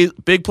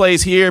big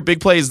plays here, big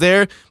plays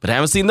there, but I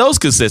haven't seen those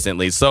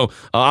consistently. So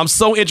I'm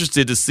so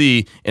interested to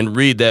see and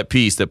read that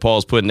piece that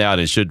Paul's putting out,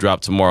 and it should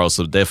drop tomorrow.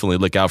 So definitely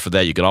look out for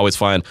that. You can always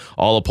find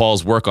all of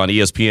Paul's work on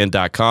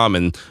ESPN.com,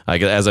 and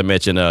as I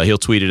mentioned, he'll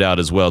tweet it out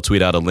as well,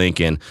 tweet out a link,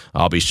 and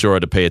I'll be sure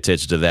to pay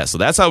attention to that. So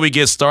that's how we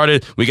get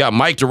started. We got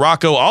Mike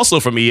Duraco,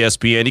 also from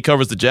ESPN. He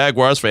covers the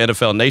Jaguars for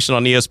NFL Nation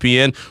on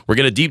ESPN. We're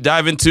going to deep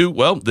dive into,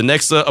 the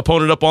next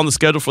opponent up on the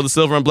schedule for the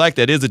Silver and Black.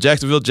 That is the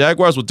Jacksonville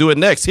Jaguars. We'll do it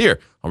next here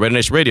on Raider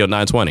Nation Radio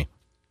 920.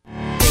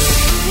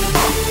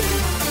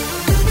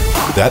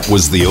 That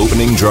was the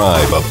opening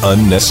drive of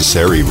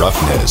Unnecessary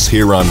Roughness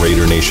here on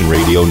Raider Nation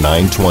Radio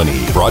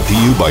 920. Brought to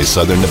you by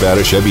Southern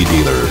Nevada Chevy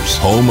Dealers,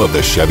 home of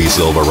the Chevy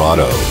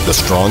Silverado, the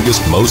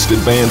strongest, most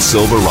advanced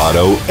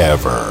Silverado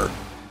ever.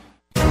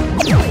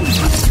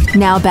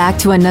 Now back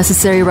to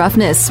Unnecessary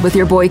Roughness with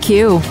your boy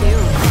Q.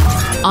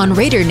 on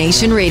Raider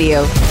Nation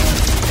Radio.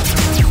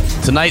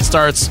 Tonight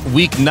starts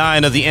Week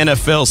 9 of the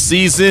NFL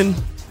season.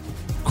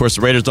 Of course,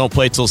 the Raiders don't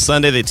play till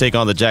Sunday. They take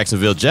on the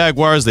Jacksonville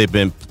Jaguars. They've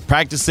been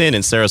practicing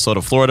in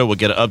Sarasota, Florida. We'll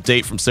get an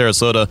update from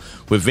Sarasota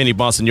with Vinny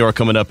Bonsignore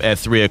coming up at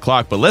 3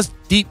 o'clock. But let's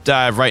deep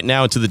dive right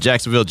now into the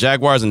Jacksonville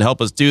Jaguars, and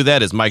help us do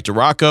that is Mike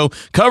Duraco,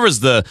 covers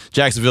the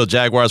Jacksonville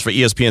Jaguars for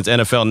ESPN's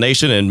NFL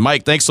Nation. And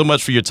Mike, thanks so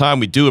much for your time.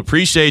 We do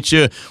appreciate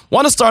you.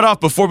 Want to start off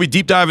before we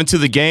deep dive into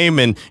the game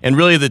and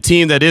really the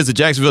team that is the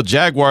Jacksonville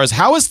Jaguars.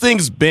 How has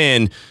things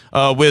been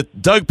with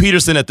Doug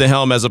Peterson at the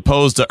helm as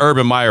opposed to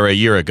Urban Meyer a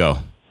year ago?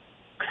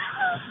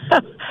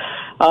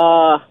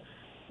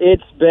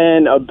 It's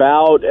been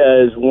about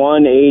as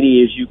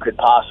 180 as you could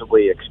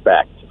possibly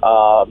expect.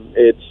 Doug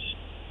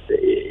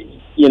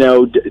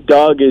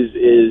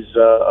is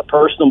a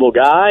personable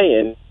guy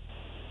and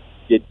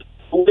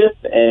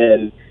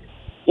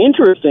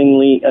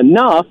interestingly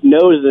enough,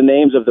 knows the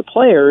names of the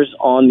players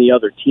on the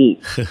other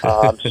team.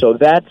 So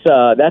that's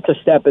a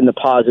step in the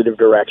positive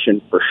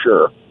direction for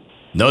sure.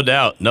 No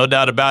doubt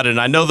about it. And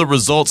I know the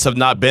results have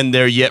not been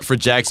there yet for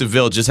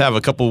Jacksonville. Just have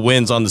a couple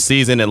wins on the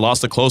season and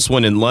lost a close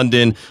one in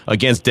London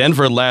against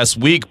Denver last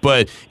week.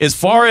 But as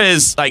far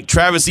as like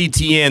Travis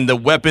Etienne, the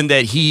weapon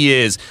that he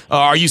is,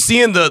 are you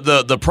seeing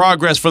the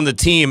progress from the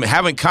team,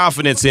 having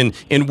confidence in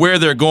where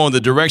they're going, the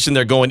direction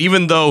they're going,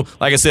 even though,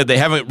 like I said, they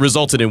haven't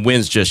resulted in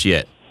wins just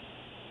yet?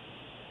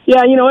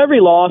 Yeah, every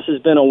loss has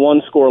been a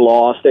one-score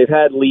loss. They've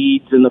had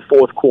leads in the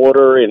fourth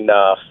quarter in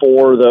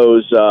 4 of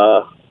those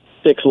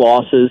 6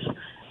 losses.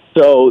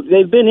 So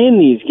they've been in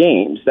these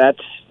games. That's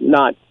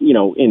not,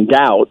 in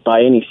doubt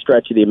by any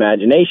stretch of the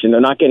imagination.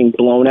 They're not getting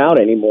blown out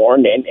anymore.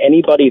 And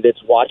anybody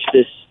that's watched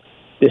this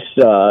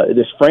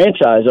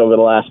franchise over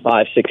the last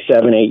 5, 6,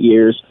 7, 8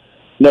 years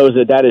knows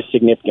that is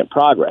significant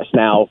progress.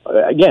 Now,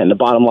 again, the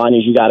bottom line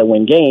is you got to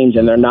win games,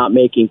 and they're not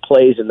making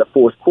plays in the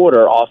fourth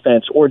quarter,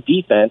 offense or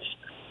defense.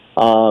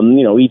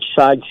 Each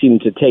side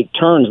seemed to take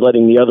turns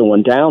letting the other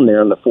one down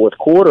there in the fourth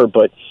quarter,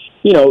 but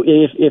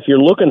if you're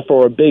looking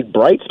for a big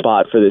bright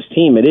spot for this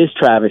team, it is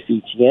Travis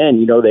Etienne.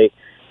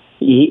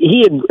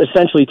 He had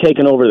essentially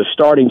taken over the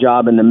starting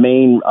job in the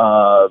main,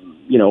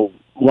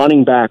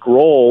 running back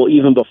role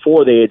even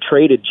before they had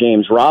traded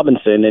James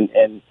Robinson.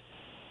 And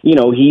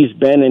he's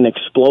been an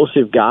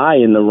explosive guy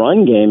in the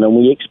run game, and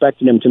we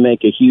expected him to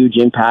make a huge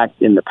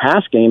impact in the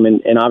pass game,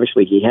 and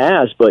obviously he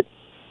has. But,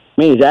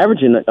 he's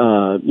averaging,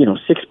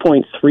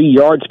 6.3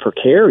 yards per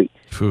carry.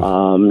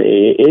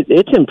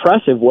 It's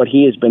impressive what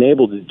he has been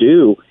able to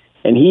do,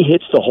 and he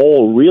hits the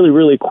hole really,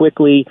 really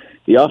quickly.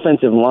 The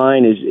offensive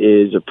line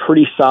is a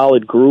pretty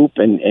solid group,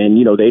 and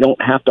they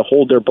don't have to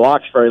hold their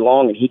blocks very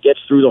long, and he gets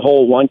through the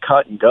hole, one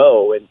cut and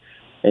go, and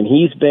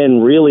he's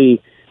been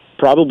really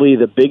probably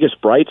the biggest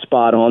bright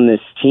spot on this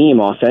team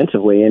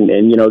offensively, and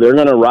they're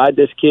going to ride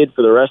this kid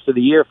for the rest of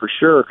the year for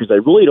sure, because they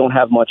really don't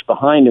have much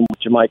behind him with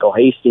JaMycal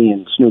Hasty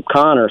and Snoop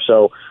Connor.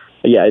 So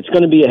yeah, it's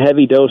going to be a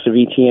heavy dose of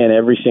Etienne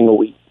every single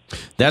week.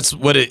 That's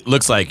what it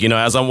looks like.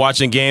 As I'm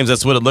watching games,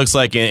 that's what it looks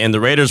like. And the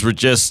Raiders were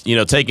just,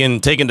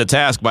 taken to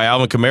task by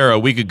Alvin Kamara a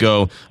week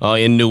ago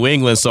in New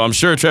England. So I'm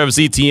sure Travis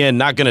Etienne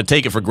not going to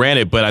take it for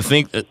granted. But I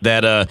think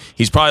that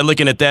he's probably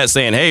looking at that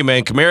saying, hey,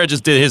 man, Kamara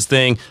just did his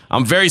thing.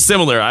 I'm very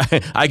similar. I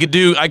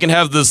can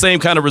have the same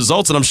kind of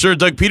results. And I'm sure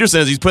Doug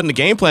Peterson, as he's putting the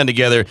game plan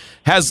together,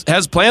 has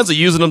plans of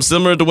using them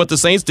similar to what the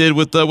Saints did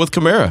with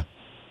Kamara.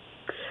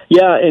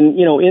 Yeah, and,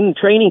 in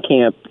training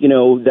camp,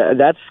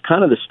 that's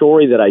kind of the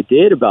story that I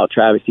did about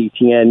Travis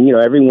Etienne.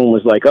 Everyone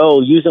was like, oh,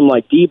 use him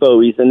like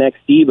Debo. He's the next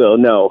Debo.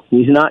 No,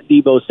 he's not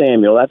Debo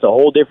Samuel. That's a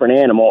whole different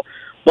animal.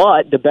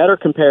 But the better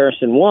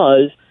comparison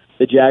was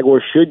the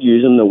Jaguars should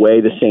use him the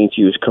way the Saints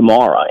use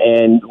Kamara,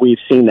 and we've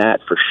seen that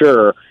for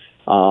sure.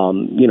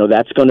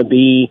 That's going to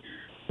be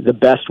the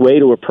best way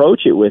to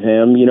approach it with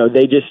him.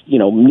 They just,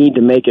 need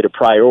to make it a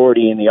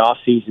priority in the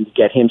offseason to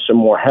get him some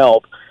more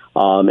help.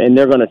 And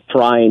they're going to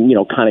try and,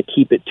 kind of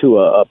keep it to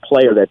a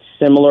player that's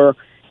similar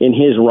in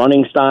his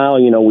running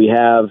style. We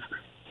have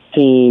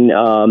seen,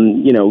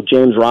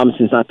 James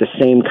Robinson's not the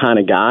same kind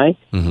of guy,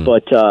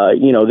 but,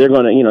 they're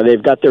going to,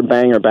 they've got their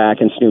banger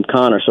back in Snoop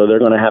Connor, so they're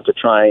going to have to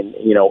try and,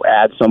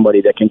 add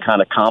somebody that can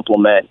kind of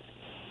complement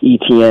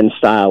Etienne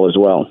style as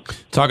well.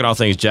 Talking all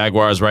things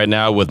Jaguars right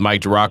now with Mike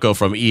Duraco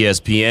from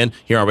ESPN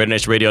here on Raider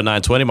Nation Radio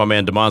 920. My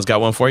man Damon's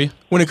got one for you.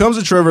 When it comes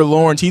to Trevor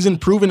Lawrence, he's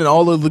improving in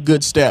all of the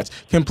good stats.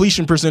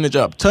 Completion percentage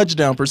up,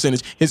 touchdown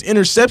percentage. His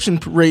interception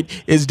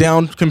rate is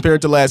down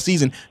compared to last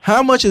season.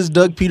 How much has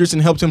Doug Peterson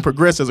helped him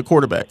progress as a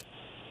quarterback?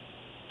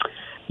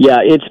 Yeah,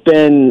 it's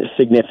been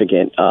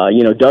significant.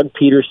 Doug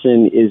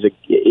Peterson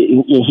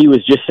he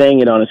was just saying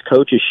it on his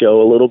coach's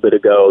show a little bit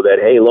ago that,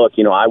 hey, look,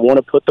 I want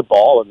to put the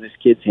ball in this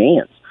kid's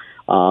hands.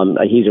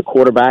 He's a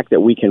quarterback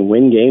that we can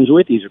win games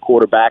with. He's a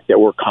quarterback that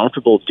we're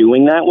comfortable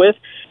doing that with.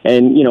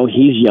 And,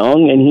 he's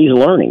young and he's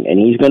learning, and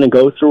he's going to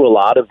go through a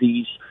lot of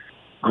these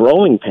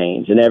growing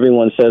pains. And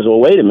everyone says, well,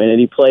 wait a minute,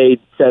 he played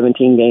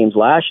 17 games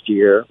last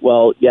year.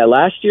 Well, yeah,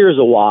 last year is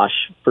a wash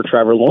for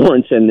Trevor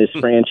Lawrence and this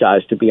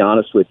franchise, to be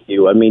honest with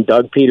you. I mean,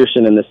 Doug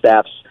Peterson and the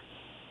staff's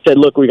said,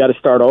 look, we got to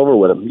start over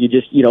with him.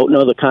 You don't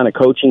know the kind of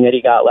coaching that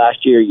he got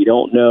last year. You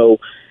don't know,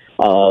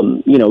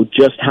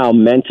 just how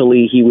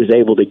mentally he was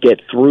able to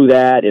get through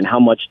that and how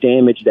much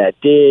damage that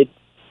did.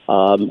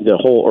 The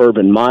whole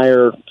Urban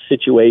Meyer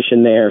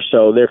situation there.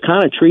 So they're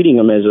kind of treating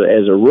him as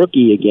a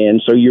rookie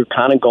again. So you're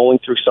kind of going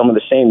through some of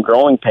the same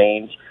growing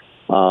pains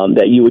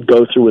that you would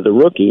go through with a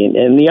rookie.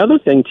 And the other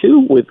thing,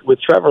 too, with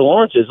Trevor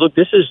Lawrence is, look,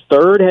 this is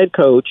third head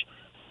coach,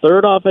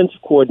 third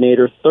offensive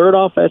coordinator, third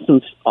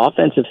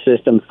offensive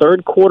system,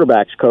 third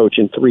quarterback's coach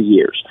in 3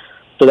 years.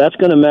 So that's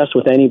going to mess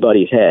with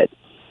anybody's head.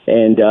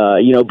 And,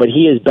 but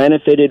he has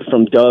benefited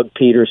from Doug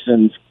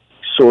Peterson's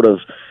sort of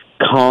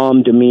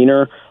calm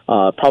demeanor,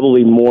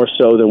 probably more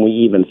so than we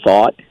even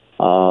thought.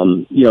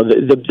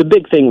 The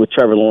big thing with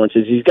Trevor Lawrence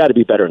is he's got to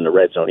be better in the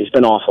red zone. He's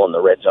been awful in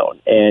the red zone,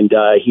 and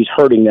he's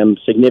hurting them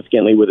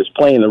significantly with his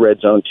play in the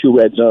red zone, two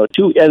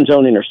end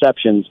zone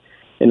interceptions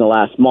in the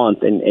last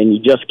month, and you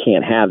just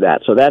can't have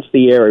that. So that's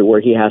the area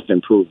where he has to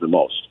improve the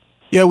most.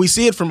 Yeah, we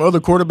see it from other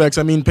quarterbacks.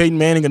 I mean, Peyton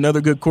Manning,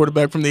 another good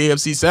quarterback from the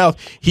AFC South,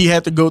 he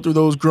had to go through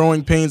those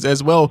growing pains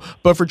as well.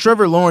 But for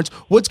Trevor Lawrence,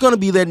 what's going to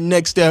be that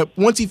next step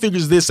once he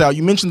figures this out?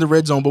 You mentioned the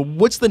red zone, but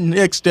what's the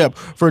next step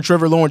for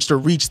Trevor Lawrence to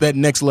reach that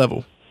next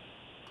level?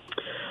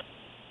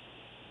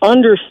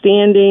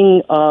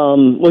 Understanding,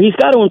 he's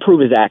got to improve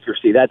his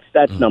accuracy.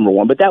 That's number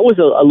one. But that was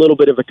a little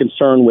bit of a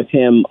concern with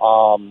him,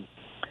 coming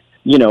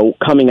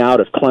out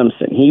of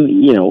Clemson.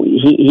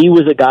 He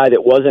was a guy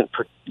that wasn't,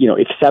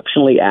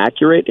 exceptionally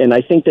accurate, and I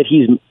think that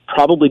he's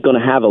probably going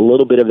to have a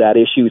little bit of that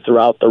issue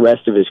throughout the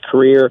rest of his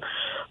career.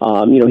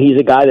 He's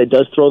a guy that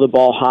does throw the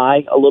ball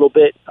high a little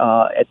bit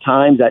at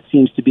times. That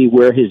seems to be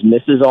where his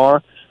misses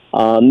are.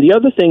 The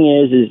other thing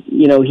is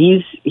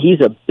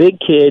he's a big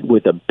kid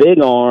with a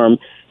big arm,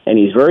 and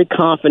he's very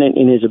confident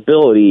in his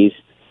abilities.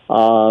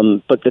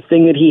 But the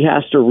thing that he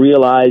has to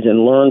realize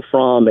and learn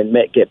from and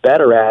get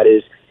better at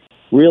is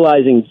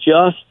realizing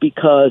just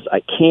because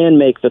I can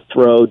make the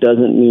throw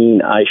doesn't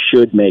mean I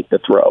should make the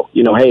throw.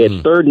 Hey, it's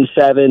 3rd and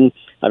 7.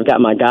 I've got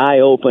my guy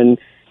open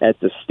at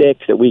the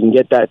sticks that we can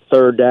get that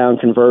third down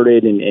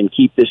converted and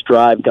keep this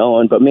drive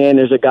going. But, man,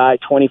 there's a guy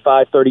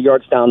 25, 30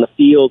 yards down the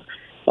field.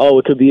 Oh,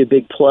 it could be a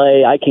big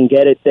play. I can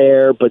get it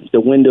there, but the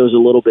window's a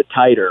little bit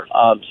tighter.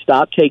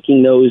 Stop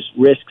taking those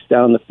risks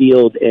down the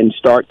field and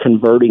start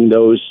converting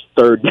those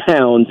third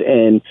downs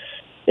and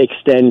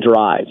extend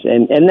drives.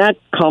 And that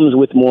comes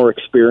with more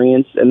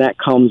experience, and that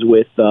comes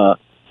with,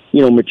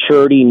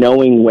 maturity,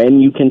 knowing when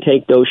you can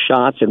take those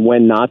shots and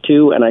when not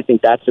to. And I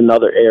think that's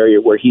another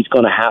area where he's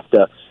going to have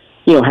to,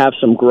 have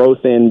some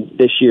growth in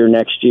this year,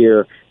 next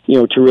year,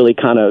 to really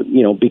kind of,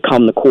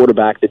 become the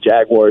quarterback the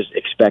Jaguars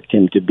expect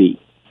him to be.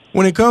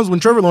 When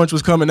Trevor Lawrence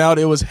was coming out,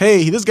 it was,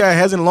 hey, this guy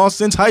hasn't lost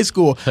since high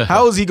school.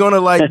 How is he going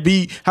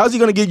to how's he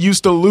going to get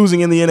used to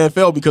losing in the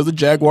NFL? Because the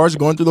Jaguars are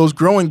going through those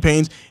growing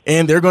pains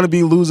and they're going to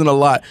be losing a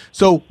lot.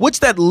 So what's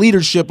that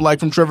leadership like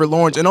from Trevor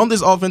Lawrence? And on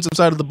this offensive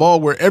side of the ball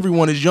where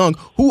everyone is young,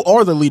 who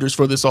are the leaders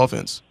for this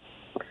offense?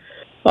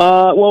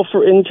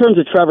 In terms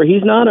of Trevor,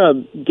 he's not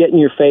a get in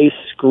your face,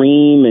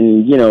 scream,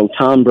 and,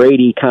 Tom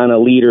Brady kind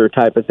of leader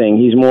type of thing.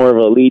 He's more of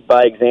a lead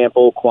by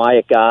example,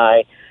 quiet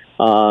guy.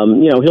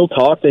 He'll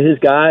talk to his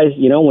guys,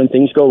 when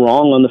things go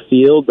wrong on the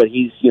field, but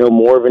he's,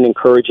 more of an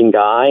encouraging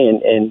guy.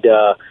 And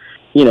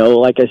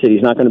like I said,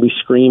 he's not going to be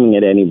screaming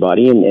at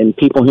anybody. And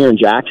people here in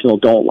Jacksonville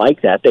don't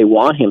like that. They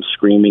want him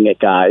screaming at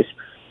guys.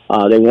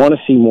 They want to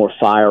see more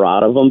fire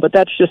out of him, but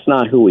that's just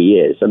not who he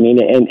is. I mean,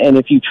 and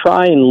if you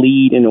try and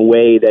lead in a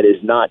way that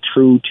is not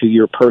true to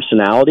your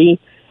personality,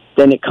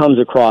 then it comes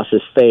across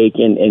as fake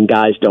and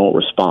guys don't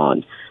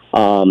respond.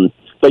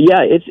 But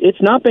yeah,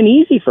 it's not been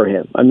easy for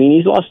him. I mean,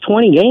 he's lost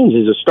 20 games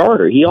as a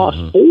starter. He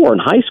lost 4 in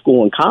high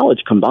school and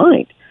college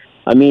combined.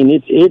 I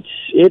mean, it's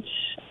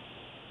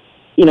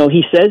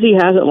he says he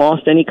hasn't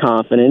lost any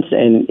confidence,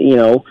 and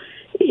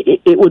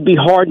it would be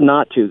hard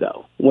not to,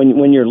 though.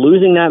 When you're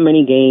losing that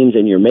many games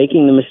and you're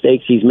making the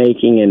mistakes he's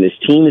making, and his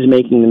team is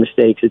making the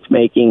mistakes it's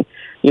making,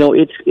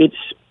 it's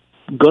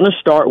going to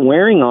start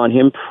wearing on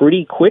him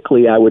pretty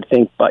quickly, I would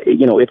think. But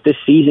if this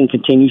season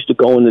continues to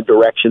go in the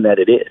direction that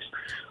it is.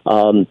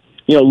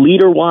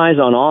 Leader-wise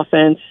on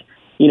offense,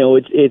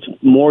 it's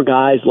more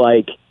guys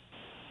like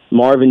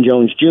Marvin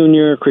Jones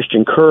Jr.,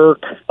 Christian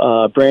Kirk,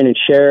 Brandon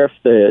Sheriff,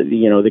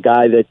 the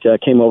guy that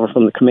came over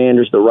from the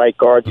Commanders, the right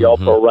guard, the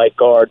all-pro right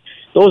guard.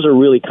 Those are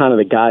really kind of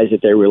the guys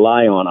that they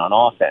rely on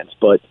offense.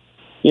 But,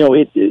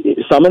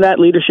 some of that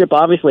leadership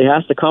obviously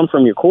has to come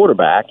from your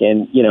quarterback.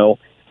 And,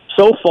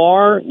 so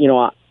far,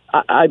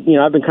 I've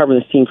been covering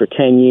this team for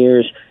 10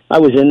 years. I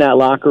was in that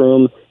locker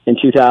room in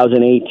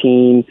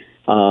 2018.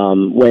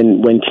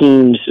 When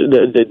teams,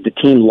 the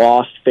team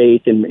lost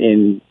faith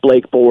in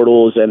Blake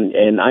Bortles,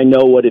 and I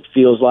know what it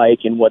feels like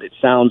and what it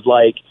sounds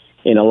like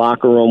in a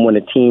locker room when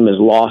a team has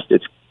lost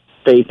its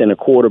faith in a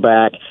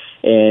quarterback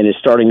and is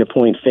starting to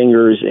point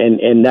fingers,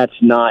 and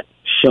that's not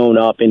shown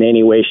up in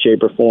any way,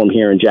 shape, or form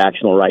here in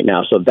Jacksonville right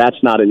now. So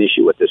that's not an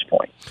issue at this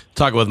point.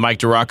 Talking with Mike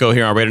Duraco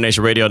here on Raider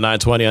Nation Radio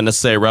 920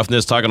 Unnecessary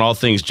Roughness, talking all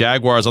things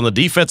Jaguars. On the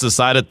defensive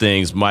side of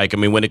things, Mike, I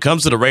mean, when it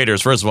comes to the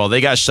Raiders, first of all,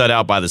 they got shut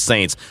out by the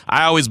Saints.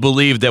 I always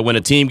believe that when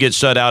a team gets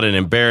shut out and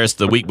embarrassed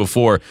the week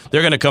before,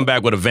 they're going to come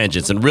back with a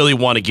vengeance and really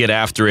want to get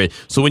after it.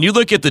 So when you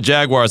look at the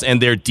Jaguars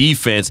and their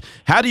defense,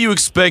 how do you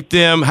expect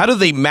them, how do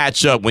they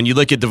match up when you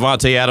look at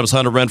Davante Adams,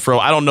 Hunter Renfrow?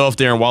 I don't know if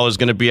Darren Waller's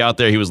going to be out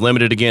there. He was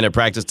limited again at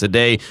practice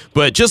today.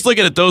 But just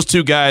looking at those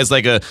two guys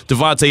like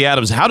Davante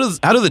Adams, how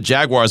do the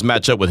Jaguars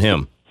match up with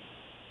him?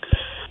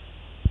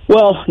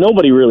 Well,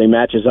 nobody really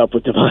matches up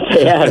with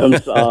Davante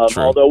Adams.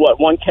 Although,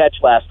 one catch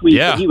last week,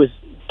 yeah. He was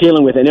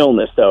dealing with an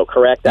illness, though,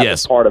 correct? That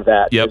was part of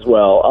that as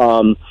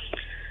well.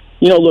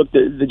 Look,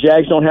 the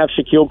Jags don't have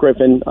Shaquille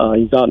Griffin.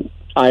 He's on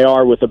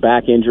IR with a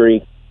back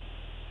injury.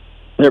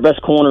 Their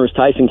best corner is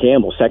Tyson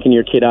Campbell,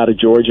 second-year kid out of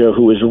Georgia,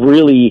 who has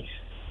really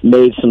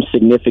made some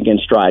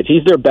significant strides.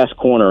 He's their best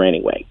corner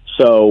anyway.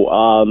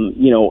 So,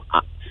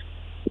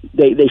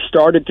 they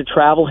started to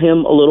travel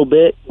him a little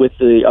bit with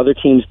the other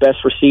team's best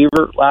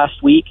receiver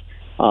last week.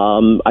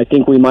 I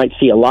think we might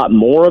see a lot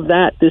more of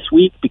that this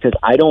week because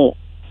I don't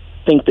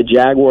think the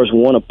Jaguars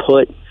want to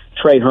put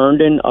Trey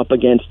Herndon up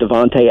against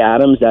Davante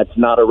Adams. That's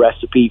not a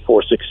recipe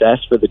for success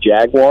for the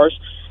Jaguars.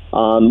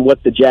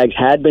 What the Jags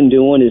had been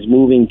doing is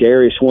moving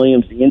Darius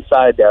Williams, the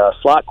inside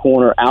slot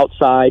corner,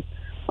 outside,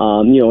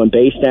 in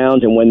base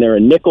downs. And when they're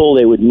in nickel,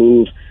 they would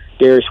move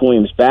Darius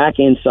Williams back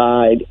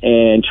inside,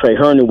 and Trey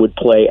Herndon would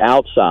play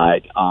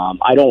outside.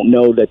 I don't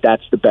know that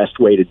that's the best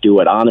way to do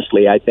it.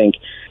 Honestly, I think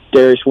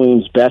Darius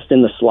Williams best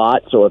in the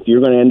slot. So if you're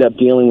going to end up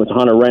dealing with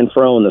Hunter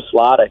Renfrow in the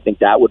slot, I think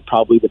that would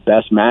probably be the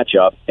best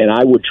matchup. And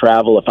I would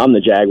travel, if I'm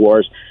the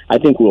Jaguars, I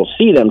think we'll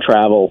see them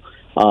travel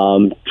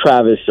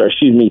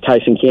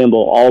Tyson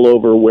Campbell all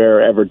over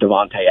wherever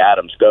Davante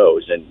Adams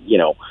goes. And,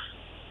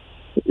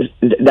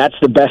 that's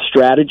the best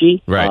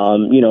strategy. Right.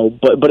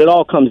 But it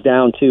all comes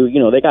down to,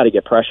 they got to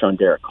get pressure on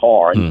Derek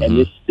Carr. And,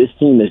 and this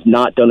team has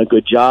not done a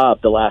good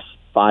job the last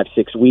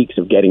 5-6 weeks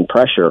of getting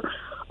pressure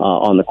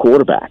on the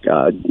quarterback.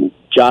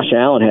 Josh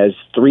Allen has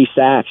 3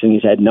 sacks, and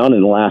he's had none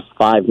in the last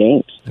 5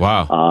 games.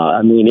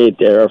 Wow.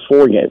 There are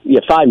 4 games. Yeah,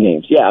 5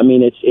 games. Yeah, I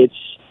mean,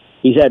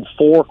 he's had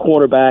 4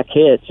 quarterback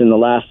hits in the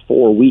last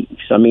 4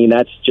 weeks. I mean,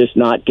 that's just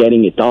not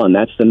getting it done.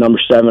 That's the number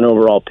 7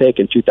 overall pick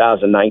in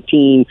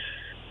 2019.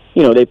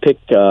 They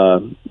picked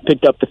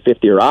up the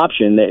 5th-year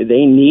option.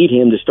 They need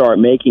him to start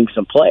making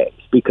some plays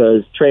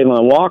because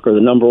Traylon Walker, the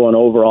number 1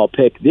 overall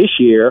pick this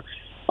year,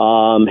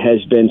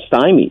 has been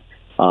stymied.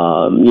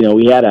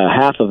 He had a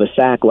half of a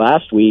sack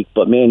last week,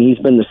 but, man, he's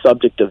been the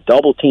subject of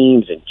double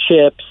teams and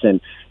chips,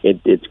 and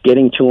it's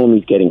getting to him.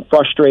 He's getting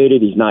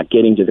frustrated. He's not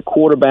getting to the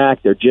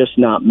quarterback. They're just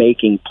not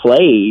making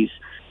plays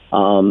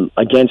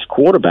against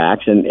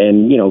quarterbacks,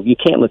 and you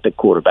can't let the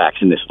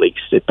quarterbacks in this league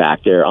sit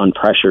back there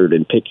unpressured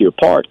and pick you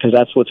apart because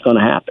that's what's going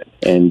to happen.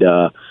 And,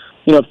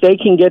 if they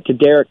can get to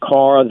Derek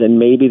Carr, then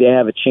maybe they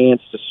have a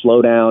chance to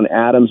slow down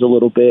Adams a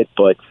little bit,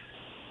 but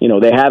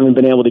they haven't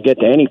been able to get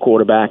to any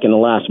quarterback in the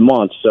last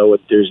month, so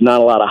there's not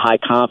a lot of high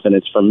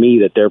confidence from me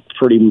that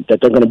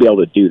they're going to be able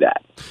to do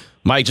that.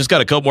 Mike, just got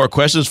a couple more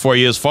questions for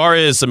you. As far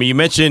as, you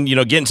mentioned,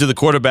 getting to the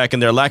quarterback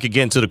and their lack of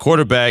getting to the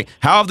quarterback.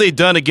 How have they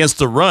done against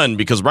the run?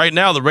 Because right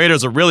now the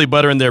Raiders are really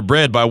buttering their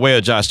bread by way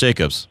of Josh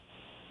Jacobs.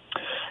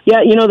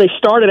 Yeah, they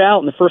started out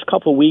in the first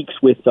couple of weeks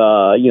with,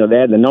 they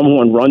had the number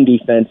 1 run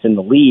defense in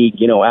the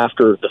league,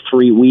 after the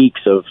 3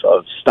 weeks of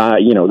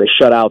they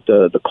shut out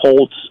the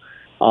Colts,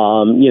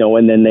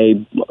 and then they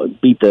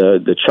beat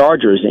the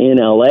Chargers in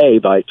L.A.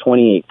 by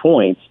 28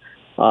 points.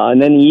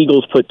 And then the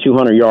Eagles put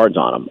 200 yards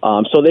on them.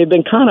 So they've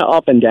been kind of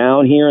up and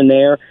down here and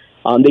there.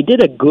 They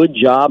did a good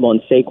job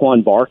on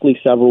Saquon Barkley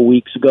several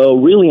weeks ago,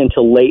 really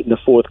until late in the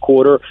fourth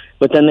quarter.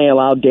 But then they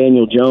allowed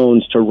Daniel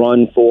Jones to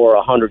run for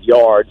 100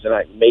 yards, and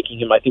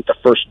making him, I think, the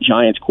first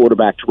Giants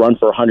quarterback to run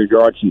for 100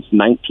 yards since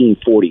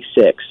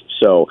 1946.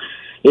 So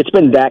it's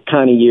been that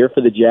kind of year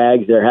for the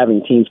Jags. They're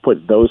having teams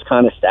put those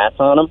kind of stats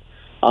on them.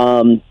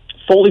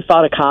 Foley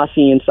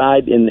Fatukasi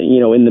inside in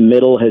the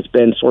middle has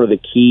been sort of the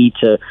key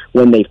to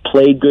when they've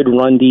played good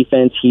run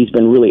defense. He's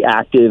been really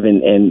active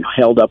and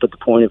held up at the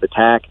point of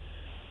attack.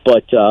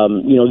 But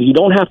you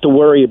don't have to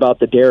worry about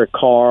the Derek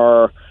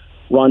Carr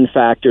run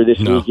factor this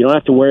week. You don't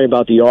have to worry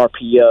about the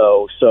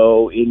RPO.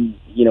 So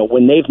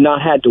when they've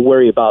not had to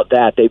worry about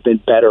that, they've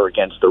been better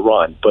against the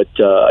run. But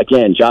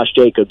again, Josh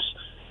Jacobs,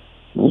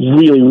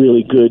 really,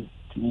 really good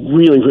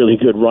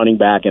running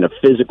back and a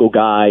physical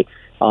guy.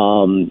 I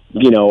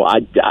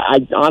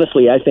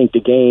honestly, I think the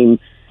game,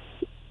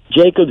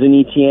 Jacobs and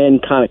Etienne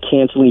kind of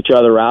cancel each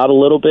other out a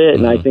little bit,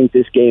 and I think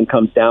this game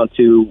comes down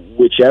to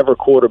whichever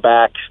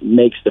quarterback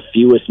makes the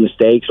fewest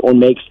mistakes or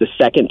makes the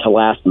second to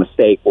last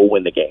mistake will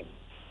win the game.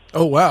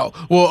 Oh, wow.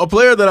 Well, a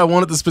player that I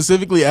wanted to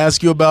specifically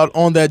ask you about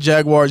on that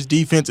Jaguars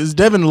defense is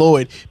Devin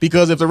Lloyd,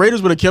 because if the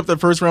Raiders would have kept that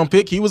first-round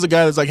pick, he was a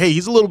guy that's like, hey,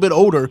 he's a little bit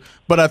older,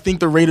 but I think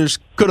the Raiders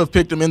could have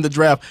picked him in the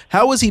draft.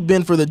 How has he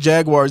been for the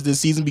Jaguars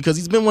this season? Because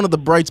he's been one of the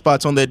bright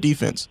spots on that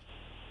defense.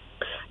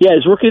 Yeah,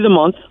 he's Rookie of the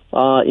Month.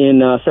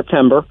 in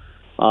September,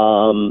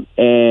 and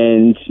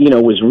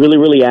was really,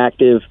 really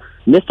active.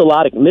 Missed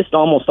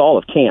almost all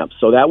of camp,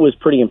 so that was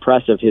pretty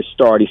impressive. His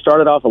start. He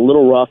started off a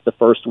little rough the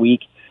first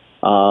week,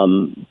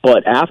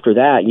 but after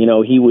that,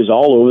 he was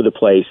all over the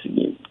place,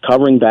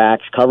 covering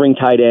backs, covering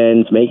tight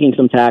ends, making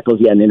some tackles.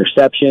 He had an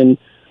interception.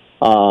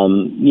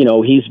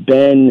 He's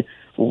been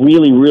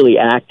really, really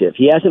active.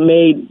 He hasn't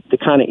made the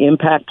kind of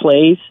impact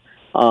plays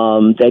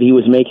that he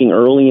was making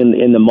early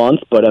in the month,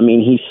 but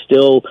he's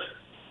still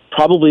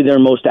probably their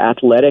most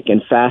athletic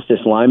and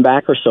fastest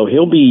linebacker, so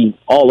he'll be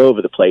all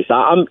over the place.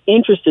 I'm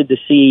interested to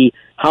see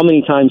how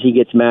many times he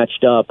gets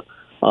matched up,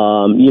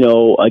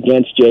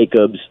 against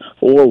Jacobs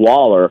or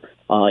Waller,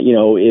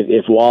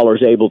 if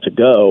Waller's able to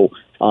go,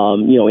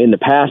 in the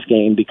pass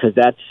game, because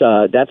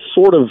that's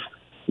sort of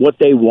what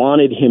they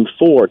wanted him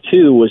for,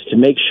 too, was to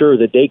make sure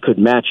that they could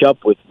match up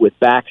with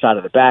backs out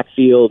of the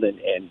backfield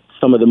and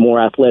some of the more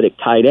athletic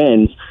tight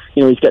ends.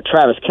 He's got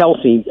Travis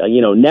Kelce,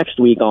 next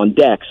week on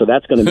deck, so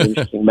that's going to be an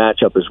interesting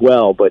matchup as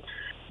well. But,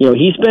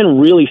 he's been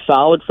really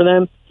solid for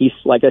them. He's,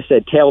 like I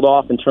said, tailed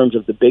off in terms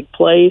of the big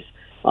plays.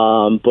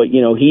 But,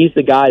 he's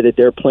the guy that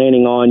they're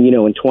planning on,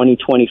 in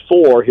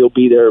 2024. He'll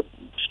be their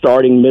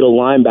starting middle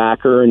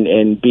linebacker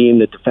and being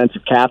the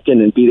defensive captain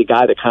and be the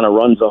guy that kind of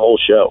runs the whole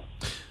show.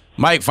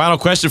 Mike, final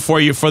question for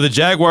you. For the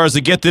Jaguars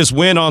to get this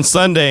win on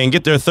Sunday and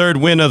get their third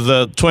win of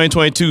the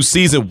 2022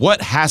 season,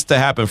 what has to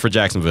happen for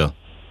Jacksonville?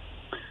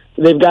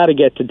 They've got to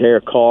get to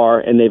Derek Carr,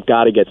 and they've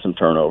got to get some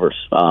turnovers.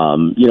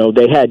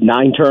 They had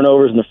 9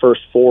 turnovers in the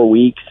first 4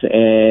 weeks,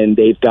 and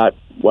they've got,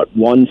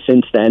 one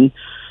since then.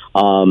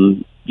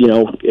 And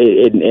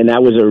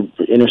that was an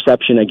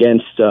interception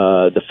against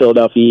the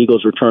Philadelphia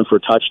Eagles, returned for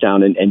a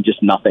touchdown, and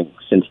just nothing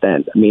since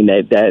then.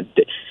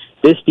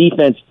 This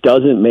defense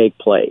doesn't make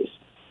plays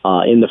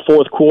in the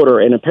fourth quarter,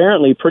 and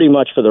apparently pretty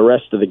much for the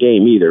rest of the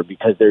game either,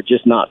 because they're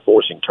just not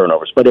forcing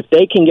turnovers. But if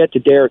they can get to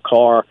Derek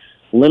Carr,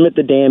 limit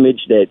the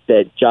damage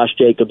that Josh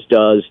Jacobs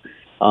does,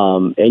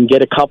 and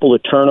get a couple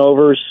of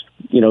turnovers,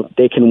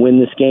 they can win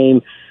this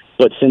game.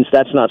 But since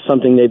that's not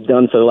something they've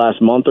done for the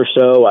last month or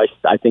so,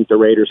 I think the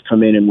Raiders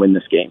come in and win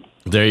this game.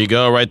 There you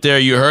go, right there.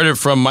 You heard it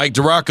from Mike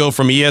DiRocco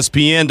from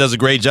ESPN. Does a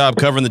great job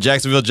covering the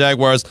Jacksonville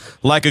Jaguars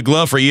like a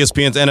glove for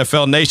ESPN's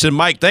NFL Nation.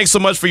 Mike, thanks so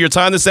much for your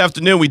time this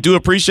afternoon. We do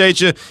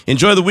appreciate you.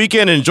 Enjoy the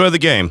weekend and enjoy the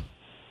game.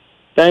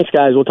 Thanks,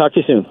 guys. We'll talk to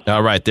you soon.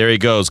 All right, there he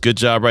goes. Good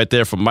job right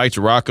there from Mike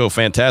DiRocco.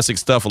 Fantastic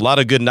stuff. A lot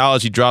of good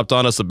knowledge he dropped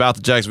on us about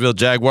the Jacksonville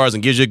Jaguars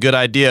and gives you a good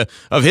idea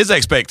of his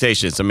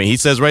expectations. He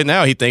says right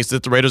now he thinks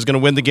that the Raiders are going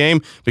to win the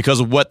game because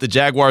of what the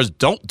Jaguars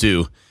don't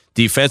do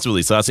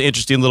defensively. So that's an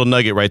interesting little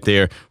nugget right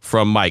there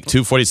from Mike.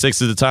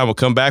 2:46 is the time. We'll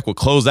come back. We'll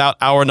close out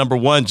hour number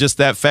 1 just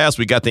that fast.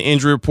 We got the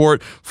injury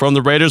report from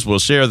the Raiders. We'll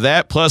share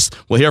that. Plus,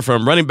 we'll hear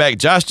from running back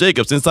Josh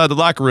Jacobs inside the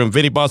locker room.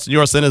 Vinny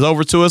Bonsignore sent it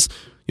over to us.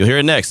 You'll hear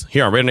it next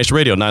here on Raider Nation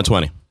Radio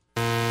 920.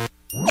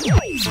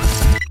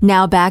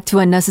 Now back to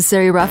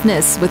Unnecessary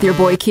Roughness with your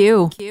boy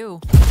Q.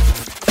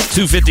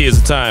 2:50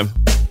 is the time.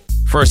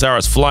 First hour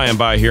is flying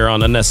by here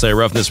on Unnecessary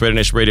Roughness, Raider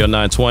Nation Radio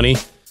 920.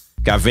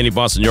 Got Vinny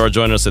Bonsignore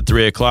joining us at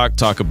 3 o'clock.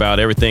 Talk about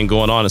everything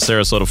going on in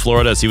Sarasota,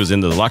 Florida, as he was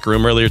in the locker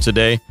room earlier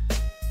today.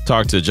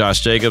 Talked to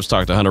Josh Jacobs,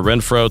 talked to Hunter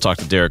Renfrow,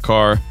 talked to Derek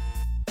Carr.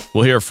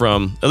 We'll hear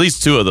from at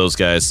least 2 of those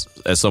guys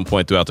at some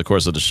point throughout the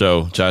course of the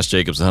show, Josh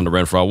Jacobs and Hunter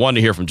Renfrow. I wanted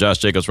to hear from Josh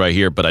Jacobs right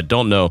here, but I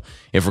don't know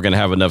if we're going to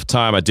have enough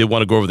time. I did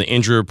want to go over the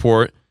injury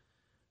report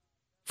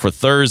for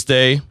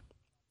Thursday.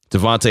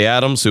 Devontae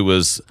Adams, who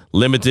was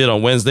limited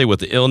on Wednesday with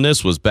the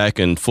illness, was back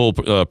in full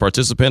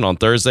participant on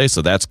Thursday,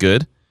 so that's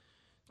good.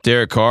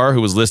 Derek Carr,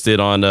 who was listed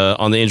on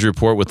the injury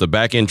report with a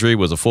back injury,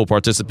 was a full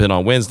participant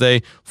on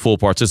Wednesday, full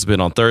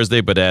participant on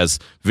Thursday. But as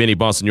Vinny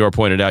Bonsignore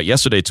pointed out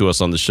yesterday to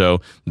us on the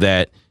show,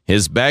 that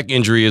his back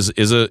injury is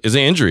an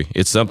injury.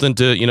 It's something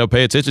to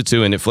pay attention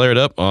to, and it flared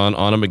up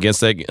on him against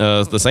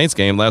the Saints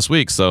game last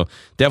week. So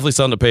definitely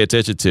something to pay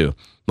attention to.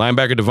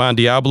 Linebacker Devon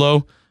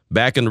Diablo,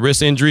 back in the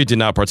wrist injury, did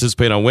not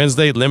participate on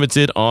Wednesday,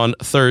 limited on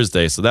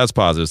Thursday. So that's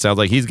positive. Sounds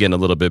like he's getting a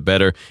little bit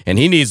better, and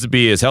he needs to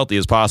be as healthy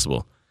as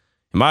possible.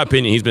 In my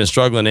opinion, he's been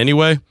struggling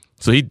anyway,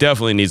 so he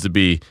definitely needs to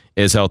be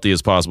as healthy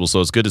as possible.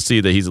 So it's good to see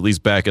that he's at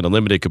least back in a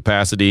limited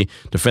capacity.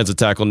 Defensive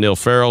tackle Neil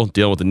Farrell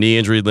dealing with a knee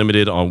injury,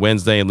 limited on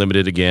Wednesday and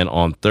limited again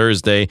on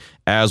Thursday,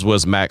 as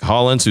was Mac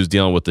Hollins, who's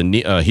dealing with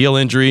the heel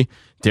injury.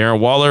 Darren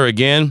Waller,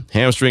 again,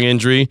 hamstring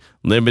injury,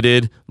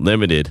 limited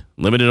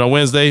on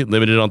Wednesday,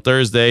 limited on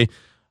Thursday.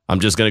 I'm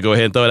just going to go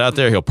ahead and throw it out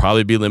there. He'll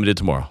probably be limited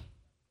tomorrow.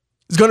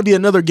 It's going to be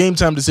another game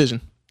time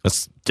decision.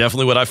 That's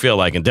definitely what I feel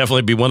like, and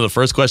definitely be one of the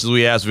first questions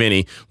we ask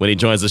Vinny when he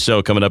joins the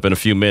show coming up in a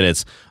few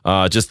minutes.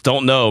 Just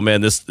don't know,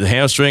 man. This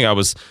hamstring. I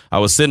was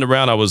sitting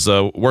around. I was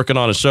working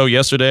on a show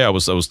yesterday. I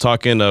was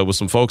talking with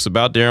some folks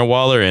about Darren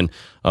Waller, and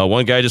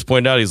one guy just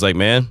pointed out. He's like,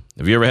 "Man,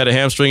 have you ever had a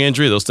hamstring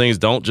injury? Those things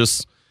don't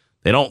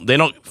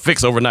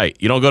fix overnight.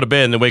 You don't go to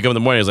bed and then wake up in the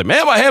morning. It's like,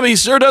 man, my hammy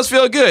sure does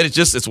feel good.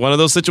 It's one of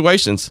those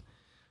situations.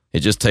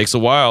 It just takes a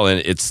while,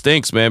 and it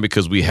stinks, man,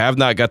 because we have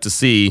not got to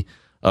see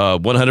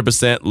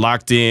 100%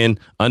 locked in,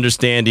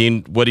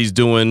 understanding what he's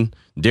doing.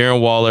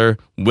 Darren Waller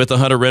with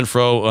 100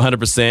 Renfro,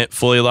 100%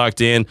 fully locked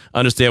in,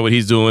 understand what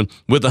he's doing.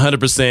 With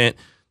 100%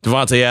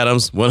 Devontae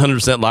Adams,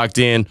 100% locked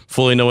in,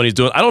 fully know what he's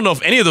doing. I don't know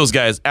if any of those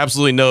guys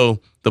absolutely know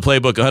the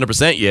playbook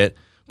 100% yet,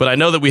 but I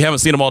know that we haven't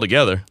seen them all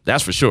together.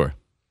 That's for sure.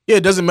 Yeah,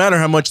 it doesn't matter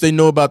how much they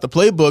know about the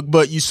playbook,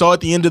 but you saw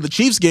at the end of the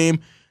Chiefs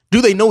game,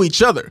 do they know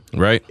each other?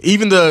 Right.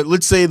 Even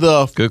let's say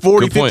the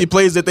 40, 50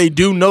 plays that they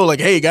do know, like,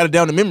 hey, got it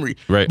down to memory.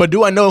 Right. But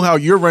do I know how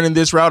you're running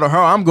this route or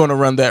how I'm going to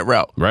run that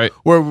route? Right.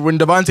 Where when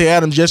Devontae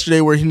Adams yesterday,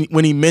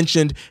 when he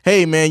mentioned,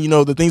 hey, man,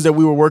 the things that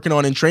we were working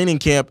on in training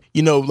camp,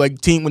 like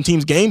when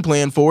teams game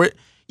plan for it.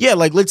 Yeah,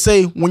 like let's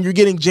say when you're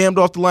getting jammed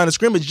off the line of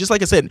scrimmage, just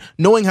like I said,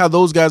 knowing how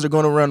those guys are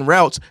going to run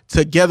routes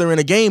together in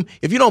a game,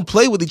 if you don't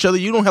play with each other,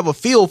 you don't have a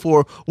feel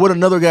for what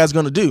another guy's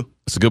going to do.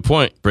 That's a good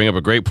point. Bring up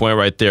a great point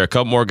right there. A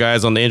couple more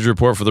guys on the injury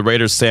report for the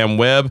Raiders. Sam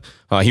Webb,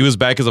 he was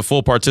back as a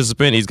full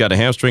participant. He's got a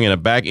hamstring and a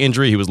back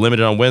injury. He was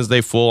limited on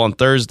Wednesday, full on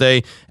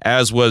Thursday,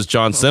 as was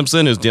John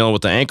Simpson, who's dealing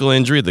with the ankle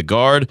injury, the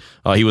guard.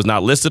 He was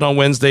not listed on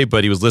Wednesday,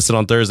 but he was listed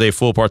on Thursday,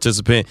 full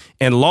participant.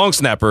 And long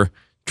snapper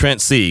Trent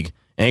Sieg,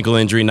 ankle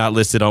injury, not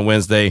listed on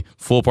Wednesday,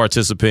 full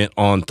participant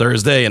on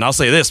Thursday. And I'll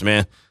say this,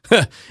 man.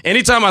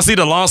 Anytime I see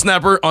the long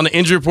snapper on the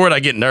injury report, I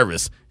get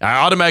nervous. I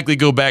automatically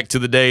go back to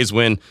the days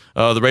when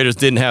the Raiders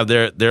didn't have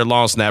their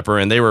long snapper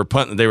and they were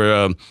punting. They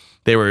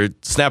were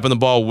snapping the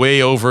ball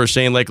way over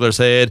Shane Leckler's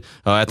head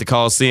at the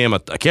Coliseum. I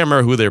can't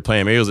remember who they were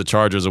playing. Maybe it was the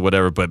Chargers or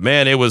whatever. But,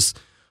 man, it was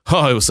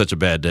such a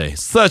bad day.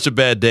 Such a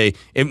bad day.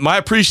 And my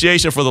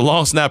appreciation for the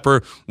long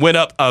snapper went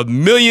up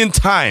 1,000,000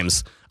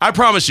 times. I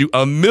promise you,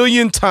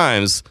 1,000,000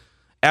 times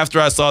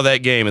after I saw that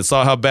game and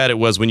saw how bad it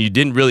was when you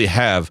didn't really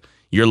have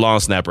your long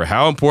snapper,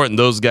 how important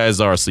those guys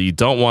are. So you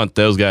don't want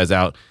those guys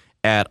out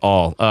at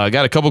all. I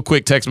got a couple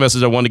quick text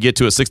messages I want to get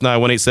to at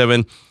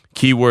 69187,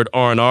 keyword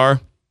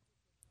R&R.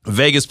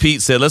 Vegas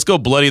Pete said, let's go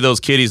bloody those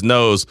kiddies'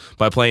 nose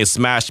by playing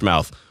Smash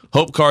Mouth.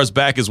 Hope Carr's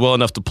back is well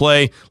enough to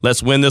play.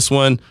 Let's win this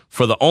one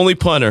for the only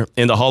punter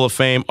in the Hall of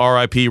Fame.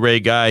 R.I.P. Ray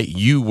Guy,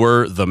 you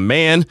were the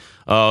man.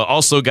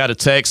 Also got a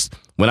text.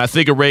 When I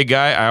think of Ray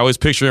Guy, I always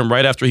picture him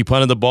right after he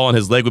punted the ball and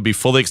his leg would be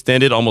fully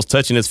extended, almost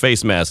touching his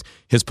face mask.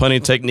 His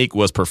punting technique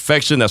was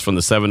perfection. That's from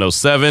the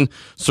 707.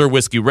 Sir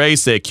Whiskey Ray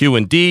said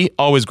Q&D.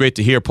 Always great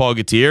to hear Paul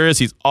Gutierrez.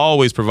 He's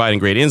always providing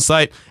great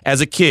insight. As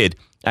a kid,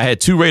 I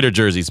had 2 Raider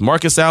jerseys,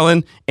 Marcus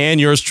Allen and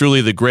yours truly,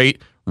 the great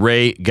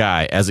Ray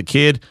Guy. As a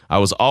kid, I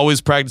was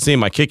always practicing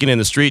my kicking in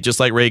the street just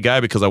like Ray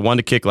Guy because I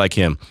wanted to kick like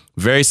him.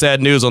 Very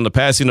sad news on the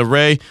passing of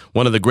Ray,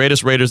 one of the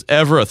greatest Raiders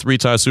ever, a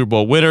 3-time Super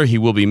Bowl winner. He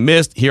will be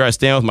missed. Here I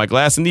stand with my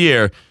glass in the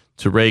air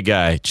to Ray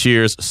Guy.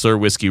 Cheers, Sir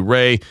Whiskey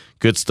Ray.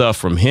 Good stuff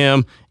from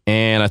him.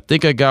 And I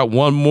think I got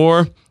one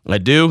more. I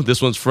do.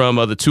 This one's from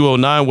the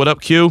 209. What up,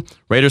 Q?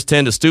 Raiders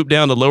tend to stoop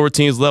down to lower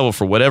teams' level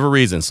for whatever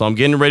reason, so I'm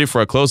getting ready for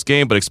a close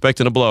game but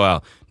expecting a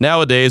blowout.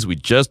 Nowadays, we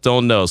just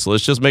don't know, so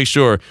let's just make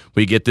sure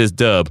we get this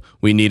dub.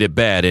 We need it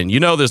bad. And,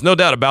 there's no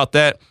doubt about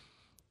that.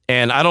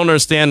 And I don't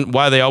understand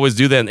why they always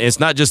do that. And it's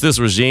not just this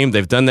regime.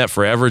 They've done that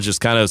forever,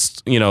 just kind of,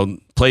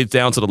 played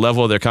down to the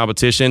level of their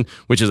competition,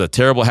 which is a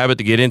terrible habit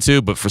to get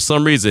into. But for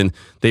some reason,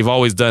 they've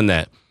always done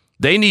that.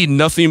 They need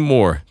nothing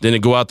more than to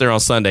go out there on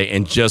Sunday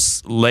and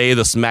just lay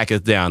the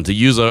smacketh down, to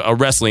use a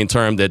wrestling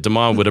term that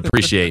Damon would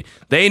appreciate.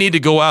 They need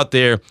to go out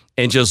there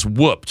and just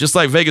whoop. Just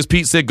like Vegas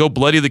Pete said, go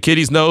bloody the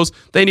kiddies' nose.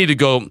 They need to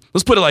go,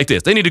 let's put it like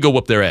this. They need to go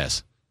whoop their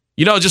ass.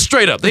 Just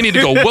straight up. They need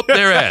to go whoop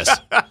their ass.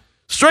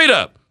 Straight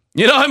up.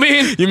 You know what I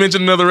mean? You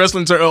mentioned another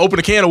wrestling term. Open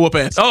a can of whoop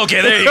ass. Oh,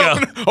 okay, there you go.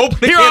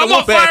 I'm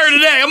on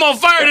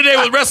fire today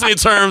with wrestling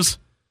terms.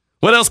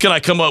 What else can I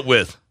come up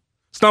with?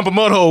 Stomp a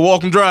mud hole,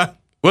 walk them dry.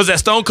 Was that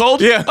Stone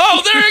Cold? Yeah.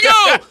 Oh, there you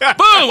go.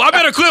 Boom. I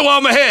better quit while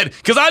I'm ahead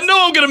because I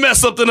know I'm going to mess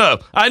something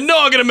up. I know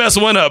I'm going to mess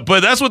one up, but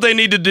that's what they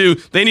need to do.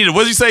 They need to,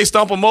 what did you say,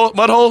 stomp a mud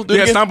hole?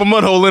 Stomp a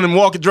mud hole in and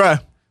walk it dry.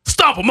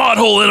 Stomp a mud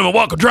hole in him and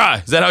walk it dry.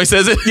 Is that how he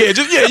says it?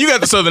 Yeah, you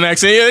got the southern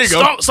accent. Yeah, there you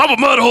go. Stomp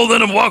a mud hole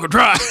in him and walk it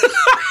dry.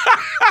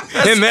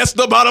 And that's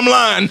the bottom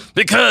line.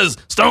 Because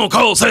Stone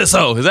Cold says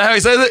so. Is that how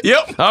he says it?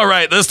 Yep. All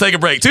right, let's take a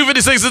break.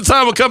 2:56 is the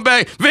time. We'll come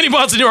back. Vinny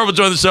Bonsignore will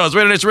join the show. It's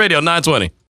Raider Nation Radio 920.